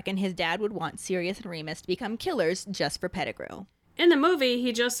doesn't reckon his dad would want Sirius and Remus to become killers just for Pettigrew. In the movie,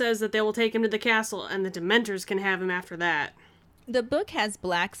 he just says that they will take him to the castle, and the Dementors can have him after that. The book has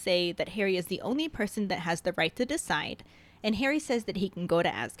Black say that Harry is the only person that has the right to decide, and Harry says that he can go to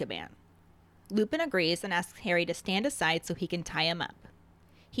Azkaban. Lupin agrees and asks Harry to stand aside so he can tie him up.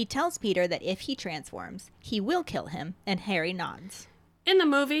 He tells Peter that if he transforms, he will kill him, and Harry nods. In the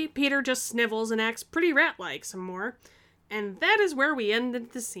movie, Peter just snivels and acts pretty rat-like some more, and that is where we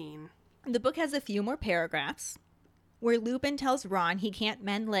ended the scene. The book has a few more paragraphs, where Lupin tells Ron he can't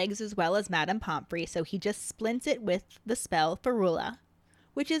mend legs as well as Madame Pomfrey, so he just splints it with the spell Ferula,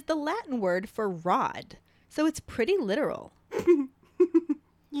 which is the Latin word for rod, so it's pretty literal.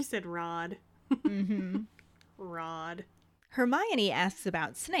 You said rod. Mm-hmm. Rod. Hermione asks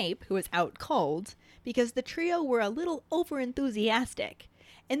about Snape, who is out cold, because the trio were a little over-enthusiastic,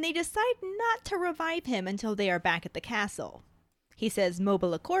 and they decide not to revive him until they are back at the castle. He says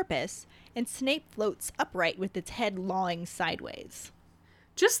mobile corpus, and Snape floats upright with its head lolling sideways.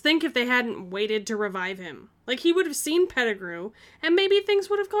 Just think if they hadn't waited to revive him. Like, he would have seen Pettigrew, and maybe things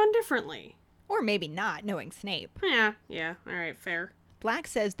would have gone differently. Or maybe not, knowing Snape. Yeah, alright, fair. Black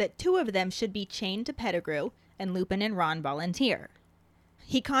says that 2 of them should be chained to Pettigrew, and Lupin and Ron volunteer.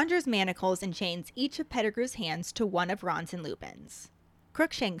 He conjures manacles and chains each of Pettigrew's hands to one of Ron's and Lupin's.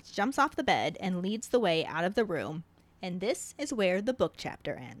 Crookshanks jumps off the bed and leads the way out of the room, and this is where the book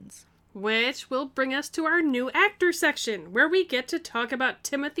chapter ends. Which will bring us to our new actor section, where we get to talk about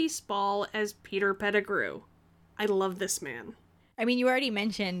Timothy Spall as Peter Pettigrew. I love this man. I mean, you already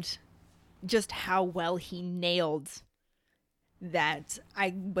mentioned just how well he nailed that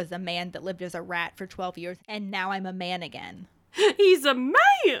I was a man that lived as a rat for 12 years, and now I'm a man again. He's a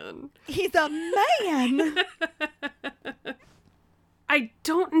man! He's a man! I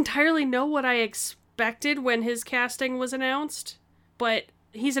don't entirely know what I expected when his casting was announced, but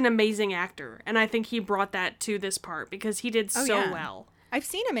he's an amazing actor, and I think he brought that to this part because he did well. I've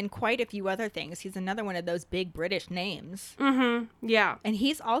seen him in quite a few other things. He's another one of those big British names. Mm-hmm, yeah. And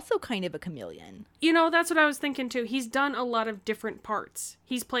he's also kind of a chameleon. You know, that's what I was thinking too. He's done a lot of different parts.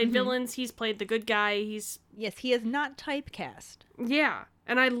 He's played villains, he's played the good guy, Yes, he is not typecast. Yeah,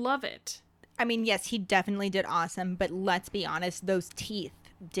 and I love it. I mean, yes, he definitely did awesome, but let's be honest, those teeth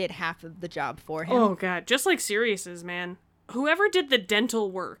did half of the job for him. Oh, God, just like Sirius's, man. Whoever did the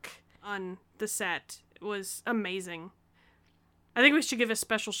dental work on the set was amazing. I think we should give a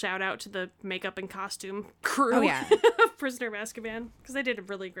special shout out to the makeup and costume crew of Prisoner of Azkaban, because they did a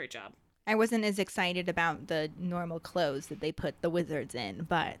really great job. I wasn't as excited about the normal clothes that they put the wizards in,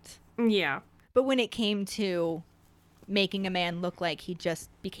 but... Yeah. But when it came to making a man look like he just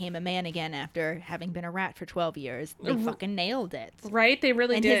became a man again after having been a rat for 12 years, they fucking nailed it. Right? They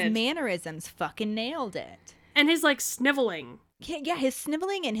really did. And his mannerisms fucking nailed it. And his, like, sniveling. Yeah, his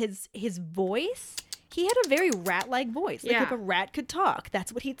sniveling and his voice... He had a very rat-like voice. Like, if a rat could talk,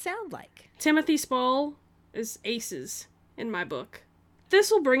 that's what he'd sound like. Timothy Spall is aces in my book.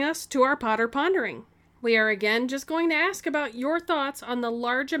 This will bring us to our Potter Pondering. We are again just going to ask about your thoughts on the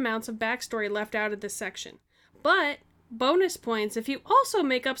large amounts of backstory left out of this section. But bonus points if you also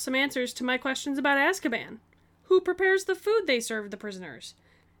make up some answers to my questions about Azkaban. Who prepares the food they serve the prisoners?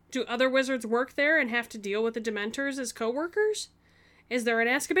 Do other wizards work there and have to deal with the Dementors as co-workers? Is there an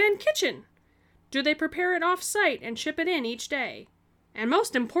Azkaban kitchen? Do they prepare it off-site and ship it in each day? And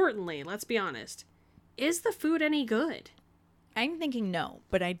most importantly, let's be honest, is the food any good? I'm thinking no,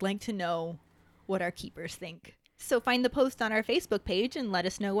 but I'd like to know what our keepers think. So find the post on our Facebook page and let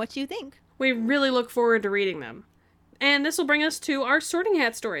us know what you think. We really look forward to reading them. And this will bring us to our Sorting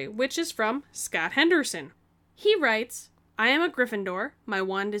Hat story, which is from Scott Henderson. He writes, I am a Gryffindor, my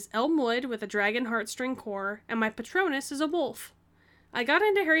wand is Elmwood with a dragon heartstring core, and my Patronus is a wolf. I got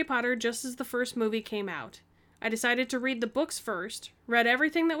into Harry Potter just as the first movie came out. I decided to read the books first, read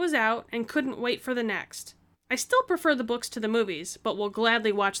everything that was out, and couldn't wait for the next. I still prefer the books to the movies, but will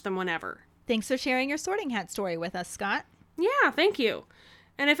gladly watch them whenever. Thanks for sharing your Sorting Hat story with us, Scott. Yeah, thank you.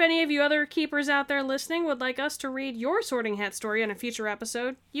 And if any of you other keepers out there listening would like us to read your Sorting Hat story on a future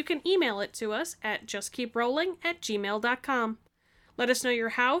episode, you can email it to us at justkeeprolling@gmail.com. Let us know your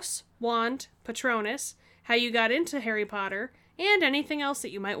house, wand, Patronus, how you got into Harry Potter, and anything else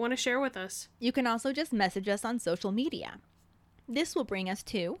that you might want to share with us. You can also just message us on social media. This will bring us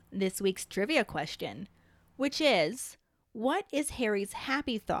to this week's trivia question, which is, what is Harry's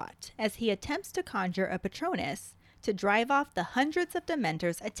happy thought as he attempts to conjure a Patronus to drive off the hundreds of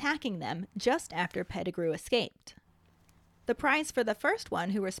Dementors attacking them just after Pettigrew escaped? The prize for the first one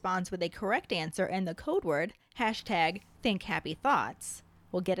who responds with a correct answer and the code word, #ThinkHappyThoughts,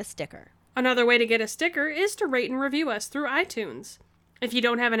 will get a sticker. Another way to get a sticker is to rate and review us through iTunes. If you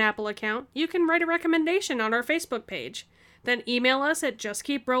don't have an Apple account, you can write a recommendation on our Facebook page. Then email us at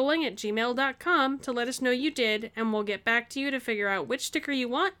justkeeprolling@gmail.com to let us know you did, and we'll get back to you to figure out which sticker you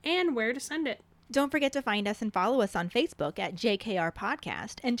want and where to send it. Don't forget to find us and follow us on Facebook at JKR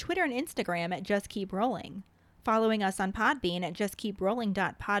Podcast and Twitter and Instagram at Just Keep Rolling. Following us on Podbean at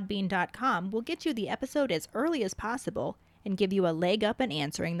justkeeprolling.podbean.com will get you the episode as early as possible and give you a leg up in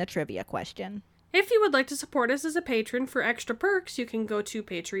answering the trivia question. If you would like to support us as a patron for extra perks, you can go to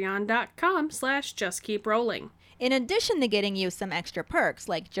patreon.com/justkeeprolling. In addition to getting you some extra perks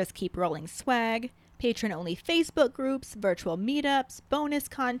like Just Keep Rolling swag, patron-only Facebook groups, virtual meetups, bonus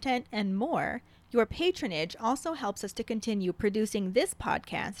content, and more, your patronage also helps us to continue producing this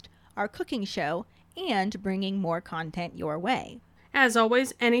podcast, our cooking show, and bringing more content your way. As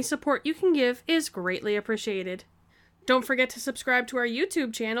always, any support you can give is greatly appreciated. Don't forget to subscribe to our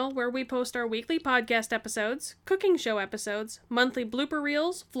YouTube channel where we post our weekly podcast episodes, cooking show episodes, monthly blooper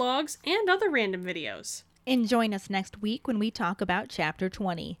reels, vlogs, and other random videos. And join us next week when we talk about Chapter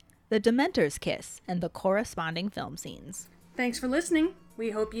 20, The Dementor's Kiss, and the corresponding film scenes. Thanks for listening.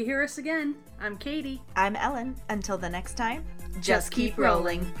 We hope you hear us again. I'm Katie. I'm Ellen. Until the next time, just keep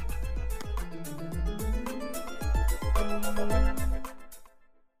rolling.